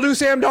 he's a whole new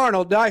Sam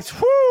Darnold. Nice.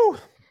 Woo!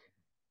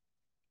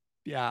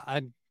 Yeah,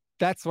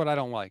 that's what I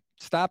don't like.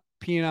 Stop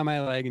peeing on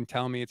my leg and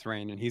telling me it's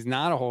raining. He's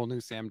not a whole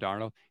new Sam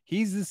Darnold.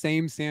 He's the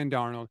same Sam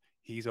Darnold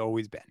he's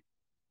always been.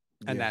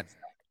 And Yeah. that's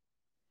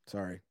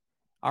Sorry.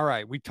 all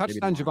right. We touched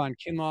Maybe on tomorrow. Javon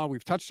Kinlaw.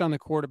 We've touched on the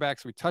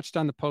quarterbacks. We touched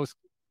on the post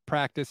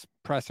practice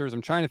pressers.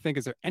 I'm trying to think,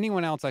 is there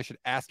anyone else I should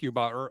ask you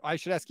about? Or I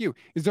should ask you,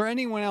 is there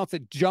anyone else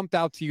that jumped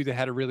out to you that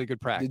had a really good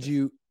practice?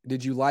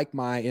 Did you like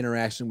my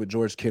interaction with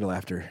George Kittle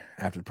after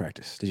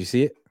practice? Did you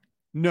see it?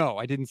 No,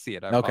 I didn't see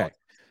it. Okay.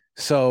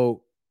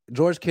 So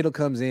George Kittle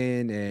comes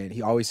in and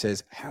he always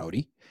says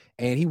howdy,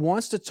 and he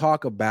wants to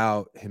talk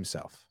about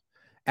himself,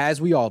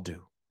 as we all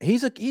do.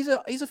 He's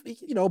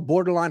a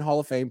borderline Hall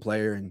of Fame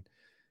player, and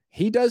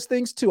he does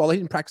things too, although he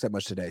didn't practice that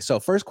much today. So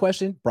first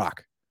question,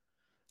 Brock.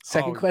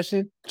 Second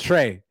question,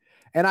 Trey.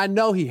 And I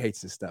know he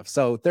hates this stuff.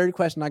 So third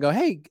question, I go,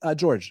 hey,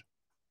 George.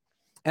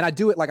 And I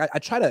do it like I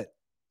try to,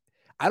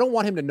 I don't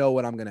want him to know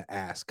what I'm going to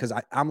ask because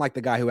I'm like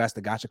the guy who asks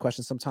the gotcha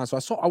questions sometimes.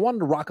 So I wanted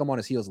to rock him on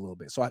his heels a little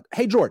bit. So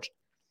hey, George,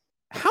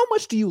 how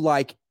much do you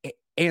like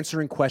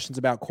answering questions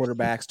about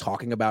quarterbacks,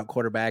 talking about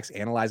quarterbacks,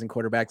 analyzing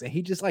quarterbacks? And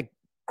he just like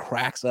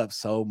cracks up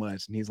so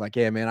much. And he's like,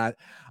 yeah, man,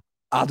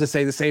 I'll just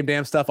say the same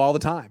damn stuff all the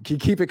time.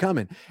 Keep it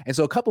coming. And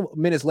so a couple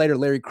minutes later,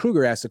 Larry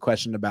Krueger asked a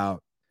question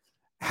about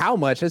how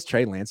much has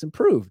Trey Lance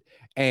improved?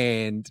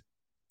 And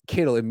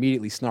Kittle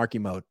immediately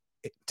snarky mode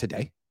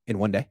today in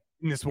one day.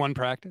 In this one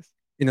practice?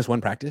 In this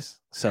one practice.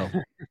 So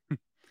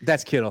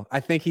that's Kittle.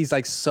 I think he's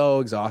like so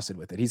exhausted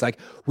with it. He's like,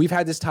 we've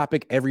had this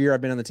topic every year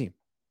I've been on the team.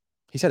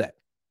 He said that.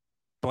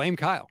 Blame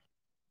Kyle.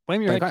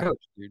 Blame your head coach,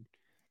 dude.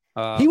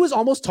 He was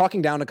almost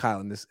talking down to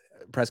Kyle in this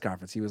press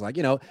conference. He was like,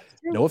 no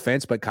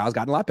offense, but Kyle's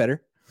gotten a lot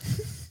better.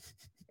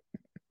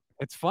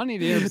 It's funny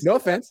to hear. No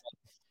offense.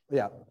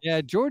 Yeah.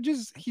 Yeah. George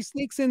he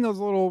sneaks in those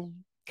little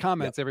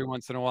comments every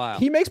once in a while.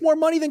 He makes more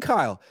money than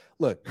Kyle.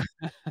 Look.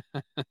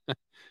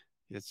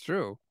 It's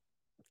true.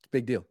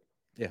 Big deal.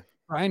 Yeah.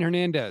 Brian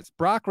Hernandez.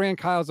 Brock ran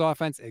Kyle's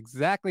offense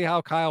exactly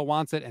how Kyle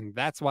wants it, and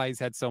that's why he's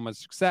had so much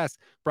success.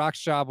 Brock's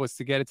job was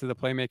to get it to the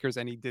playmakers,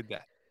 and he did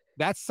that.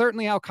 That's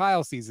certainly how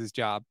Kyle sees his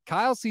job.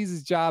 Kyle sees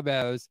his job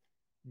as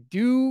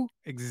do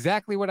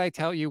exactly what I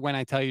tell you when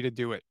I tell you to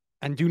do it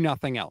and do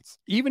nothing else.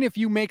 Even if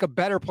you make a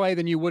better play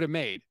than you would have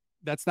made,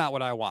 that's not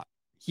what I want.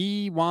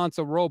 He wants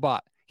a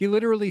robot. He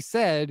literally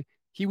said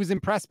he was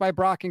impressed by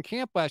Brock in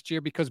camp last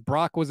year because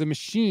Brock was a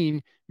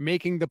machine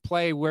making the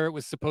play where it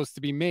was supposed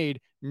to be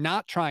made,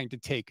 not trying to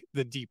take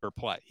the deeper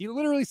play. He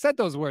literally said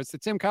those words to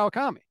Tim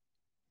Kawakami.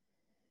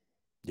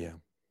 Yeah.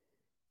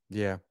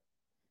 Yeah.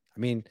 I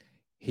mean,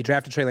 he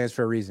drafted Trey Lance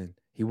for a reason.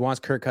 He wants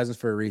Kirk Cousins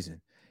for a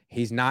reason.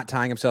 He's not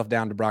tying himself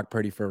down to Brock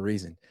Purdy for a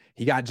reason.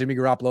 He got Jimmy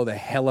Garoppolo the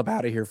hell up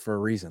out of here for a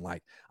reason.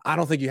 Like, I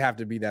don't think you have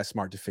to be that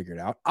smart to figure it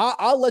out.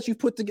 I'll let you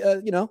put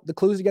the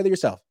clues together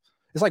yourself.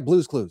 It's like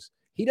Blue's Clues.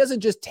 He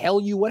doesn't just tell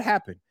you what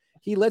happened.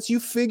 He lets you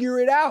figure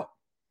it out.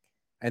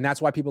 And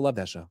that's why people love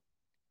that show.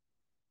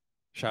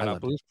 Shout out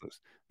Blue's Clues.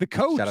 The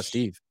coach. Shout out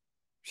Steve.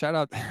 Shout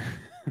out.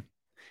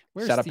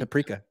 Shout out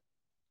Paprika.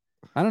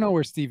 I don't know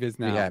where Steve is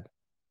now. Rehab.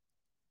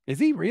 Is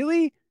he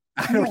really?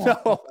 I don't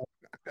know.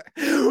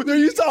 There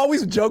used to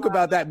always joke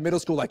about that in middle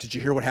school. Like, did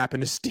you hear what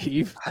happened to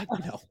Steve? I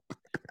know.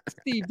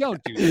 Steve,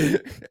 don't do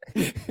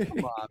that.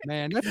 Come on,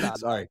 man. That's not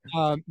sorry.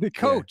 The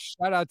coach,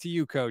 shout out to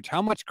you, coach.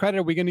 How much credit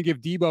are we going to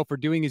give Debo for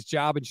doing his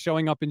job and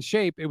showing up in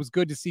shape? It was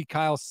good to see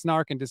Kyle's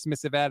snark and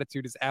dismissive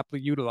attitude is aptly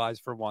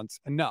utilized for once.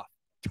 Enough.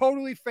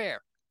 Totally fair.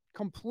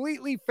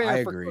 Completely fair.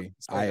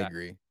 I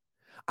agree.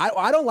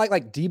 I don't like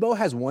Debo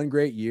has one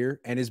great year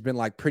and has been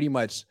like pretty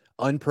much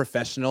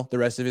unprofessional the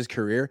rest of his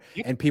career.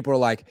 Yep. And people are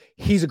like,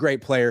 he's a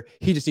great player.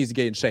 He just needs to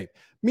get in shape.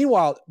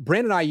 Meanwhile,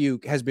 Brandon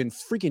Ayuk has been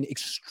freaking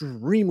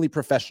extremely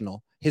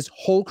professional his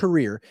whole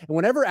career. And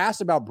whenever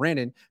asked about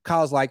Brandon,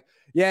 Kyle's like,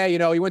 yeah,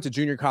 he went to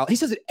junior college. He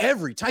says it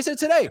every time. I said it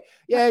today.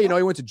 Yeah, he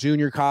went to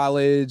junior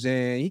college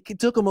and it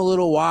took him a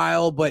little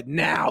while, but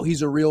now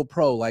he's a real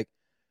pro. Like,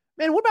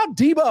 man, what about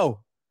Debo?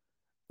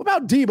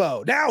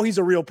 Now he's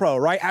a real pro,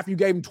 right? After you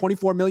gave him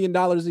 $24 million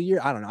a year.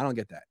 I don't know. I don't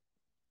get that.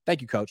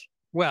 Thank you, coach.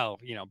 Well,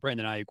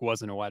 Brandon Ayuk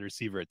wasn't a wide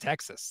receiver at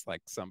Texas,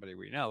 like somebody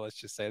we know. Let's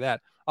just say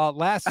that.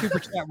 Last super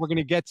chat we're going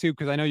to get to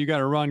because I know you got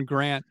to run,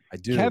 Grant. I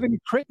do. Kevin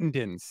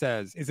Crittenden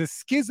says, is a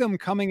schism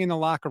coming in the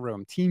locker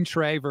room? Team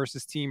Trey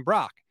versus Team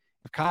Brock.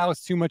 If Kyle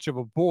is too much of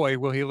a boy,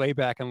 will he lay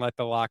back and let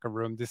the locker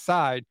room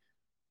decide?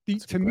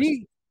 To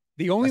me,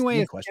 the only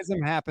way a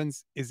schism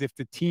happens is if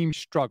the team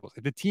struggles.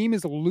 If the team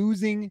is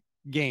losing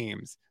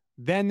games,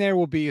 then there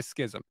will be a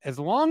schism. As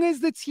long as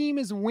the team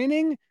is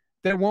winning,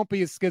 there won't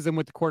be a schism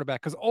with the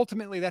quarterback because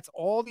ultimately that's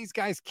all these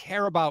guys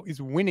care about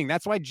is winning.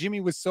 That's why Jimmy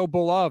was so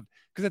beloved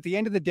because at the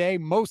end of the day,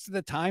 most of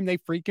the time they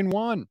freaking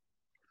won.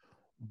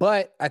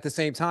 But at the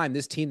same time,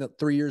 this team that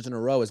 3 years in a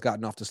row has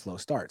gotten off to slow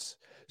starts.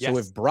 So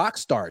if Brock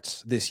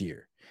starts this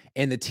year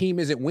and the team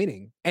isn't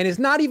winning and it's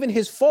not even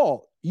his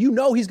fault, he's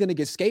going to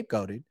get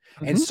scapegoated.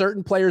 Mm-hmm. And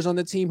certain players on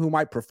the team who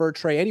might prefer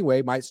Trey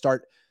anyway might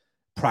start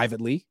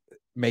privately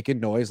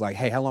making noise like,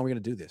 hey, how long are we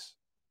going to do this?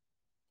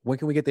 When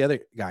can we get the other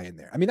guy in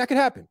there? I mean, that could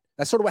happen.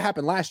 That's sort of what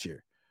happened last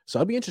year. So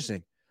it'll be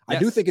interesting. I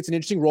do think it's an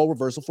interesting role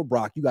reversal for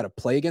Brock. You got to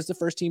play against the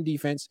first team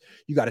defense.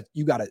 You got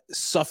to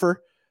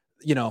suffer,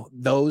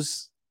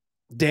 those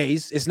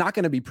days. It's not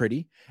going to be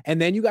pretty.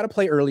 And then you got to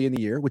play early in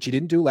the year, which you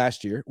didn't do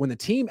last year when the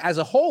team as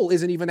a whole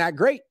isn't even that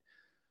great.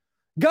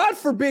 God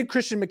forbid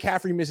Christian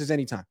McCaffrey misses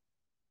any time.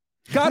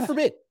 God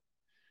forbid.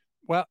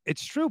 Well,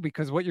 it's true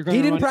because what you're going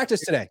to He didn't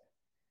practice today.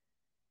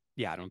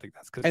 Yeah, I don't think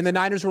that's because. And the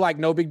Niners were like,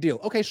 no big deal.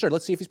 Okay, sure.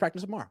 Let's see if he's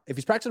practicing tomorrow. If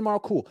he's practicing tomorrow,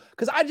 cool.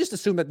 Because I just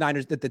assume that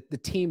the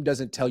team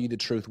doesn't tell you the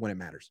truth when it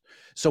matters.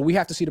 So we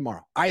have to see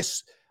tomorrow.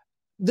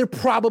 They're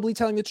probably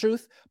telling the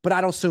truth, but I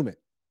don't assume it.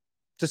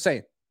 Just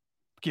saying.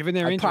 Given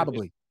their injury,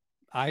 probably.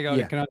 I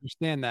can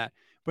understand that.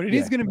 But it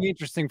is going to be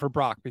interesting for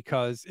Brock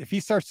because if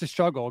he starts to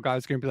struggle, a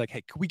guy's going to be like,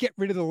 hey, can we get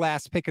rid of the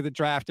last pick of the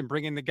draft and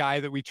bring in the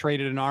guy that we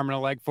traded an arm and a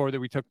leg for that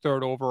we took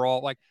third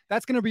overall? Like,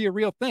 that's going to be a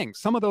real thing.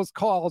 Some of those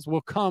calls will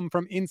come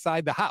from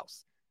inside the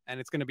house, and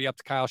it's going to be up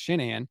to Kyle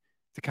Shanahan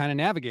to kind of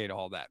navigate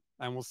all that.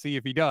 And we'll see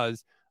if he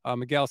does.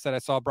 Miguel said, I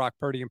saw Brock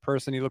Purdy in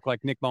person. He looked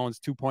like Nick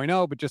Mullins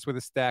 2.0, but just with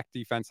a stacked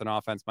defense and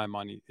offense, my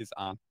money is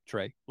on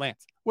Trey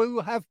Lance. We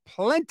will have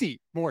plenty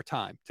more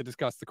time to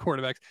discuss the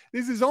quarterbacks.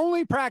 This is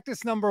only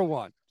practice number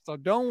 1. So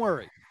don't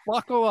worry.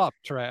 Buckle up,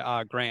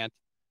 Grant.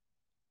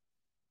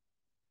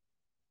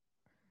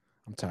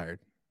 I'm tired.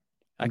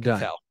 I'm done.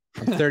 Tell.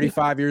 I'm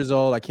 35 years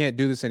old. I can't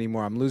do this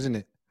anymore. I'm losing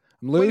it.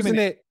 I'm losing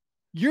it.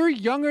 You're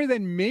younger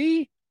than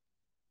me?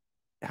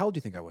 How old do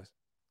you think I was?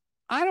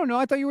 I don't know.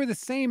 I thought you were the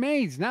same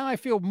age. Now I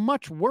feel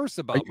much worse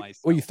about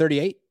myself. Were you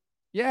 38?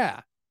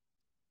 Yeah.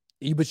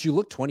 But you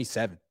look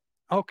 27.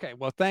 Okay.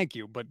 Well, thank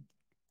you. But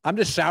I'm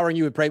just showering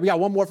you with praise. We got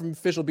one more from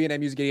official B&M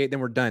Music 88,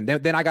 then we're done.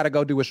 Then I got to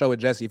go do a show with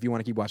Jesse if you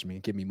want to keep watching me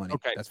and give me money.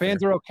 Okay. That's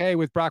Fans fair. are okay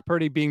with Brock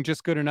Purdy being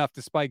just good enough,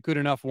 despite good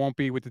enough won't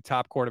be with the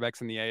top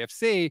quarterbacks in the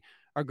AFC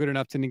are good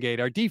enough to negate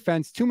our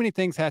defense. Too many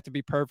things have to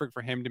be perfect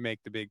for him to make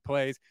the big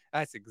plays.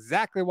 That's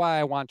exactly why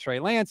I want Trey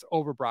Lance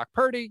over Brock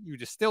Purdy. You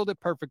distilled it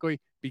perfectly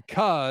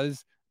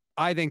because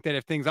I think that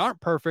if things aren't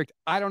perfect,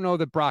 I don't know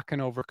that Brock can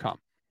overcome.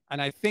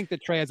 And I think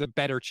that Trey has a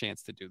better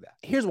chance to do that.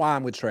 Here's why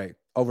I'm with Trey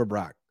over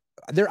Brock.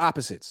 They're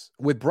opposites.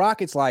 With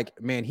Brock, it's like,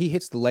 man, he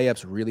hits the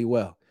layups really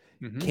well.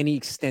 Mm-hmm. Can he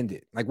extend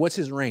it? Like, what's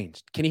his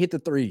range? Can he hit the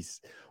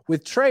threes?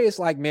 With Trey, it's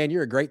like, man,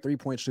 you're a great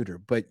three-point shooter,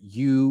 but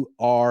you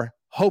are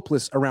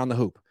hopeless around the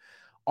hoop.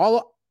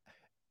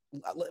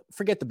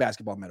 Forget the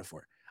basketball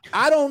metaphor.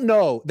 I don't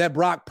know that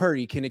Brock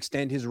Purdy can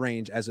extend his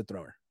range as a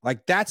thrower.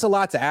 Like, that's a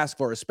lot to ask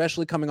for,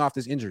 especially coming off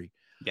this injury.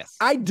 Yes.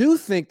 I do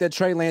think that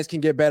Trey Lance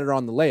can get better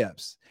on the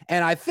layups,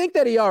 and I think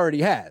that he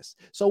already has.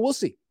 So we'll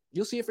see.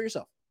 You'll see it for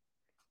yourself.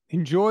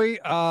 Enjoy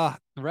the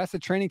rest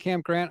of training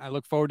camp, Grant. I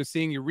look forward to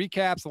seeing your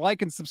recaps.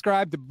 Like and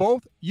subscribe to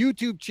both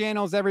YouTube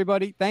channels,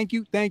 everybody. Thank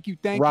you.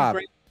 Rob,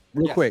 Grant.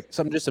 Real quick,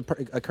 something just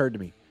occurred to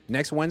me.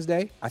 Next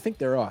Wednesday, I think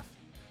they're off.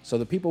 So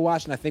the people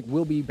watching, I think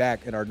we'll be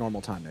back at our normal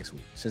time next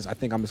week, since I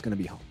think I'm just going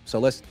to be home. So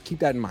let's keep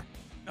that in mind.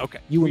 Okay.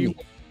 You and me.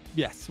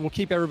 Yes. We'll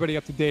keep everybody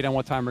up to date on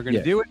what time we're going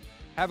to do it.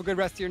 Have a good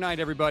rest of your night,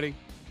 everybody.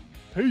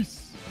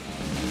 Peace.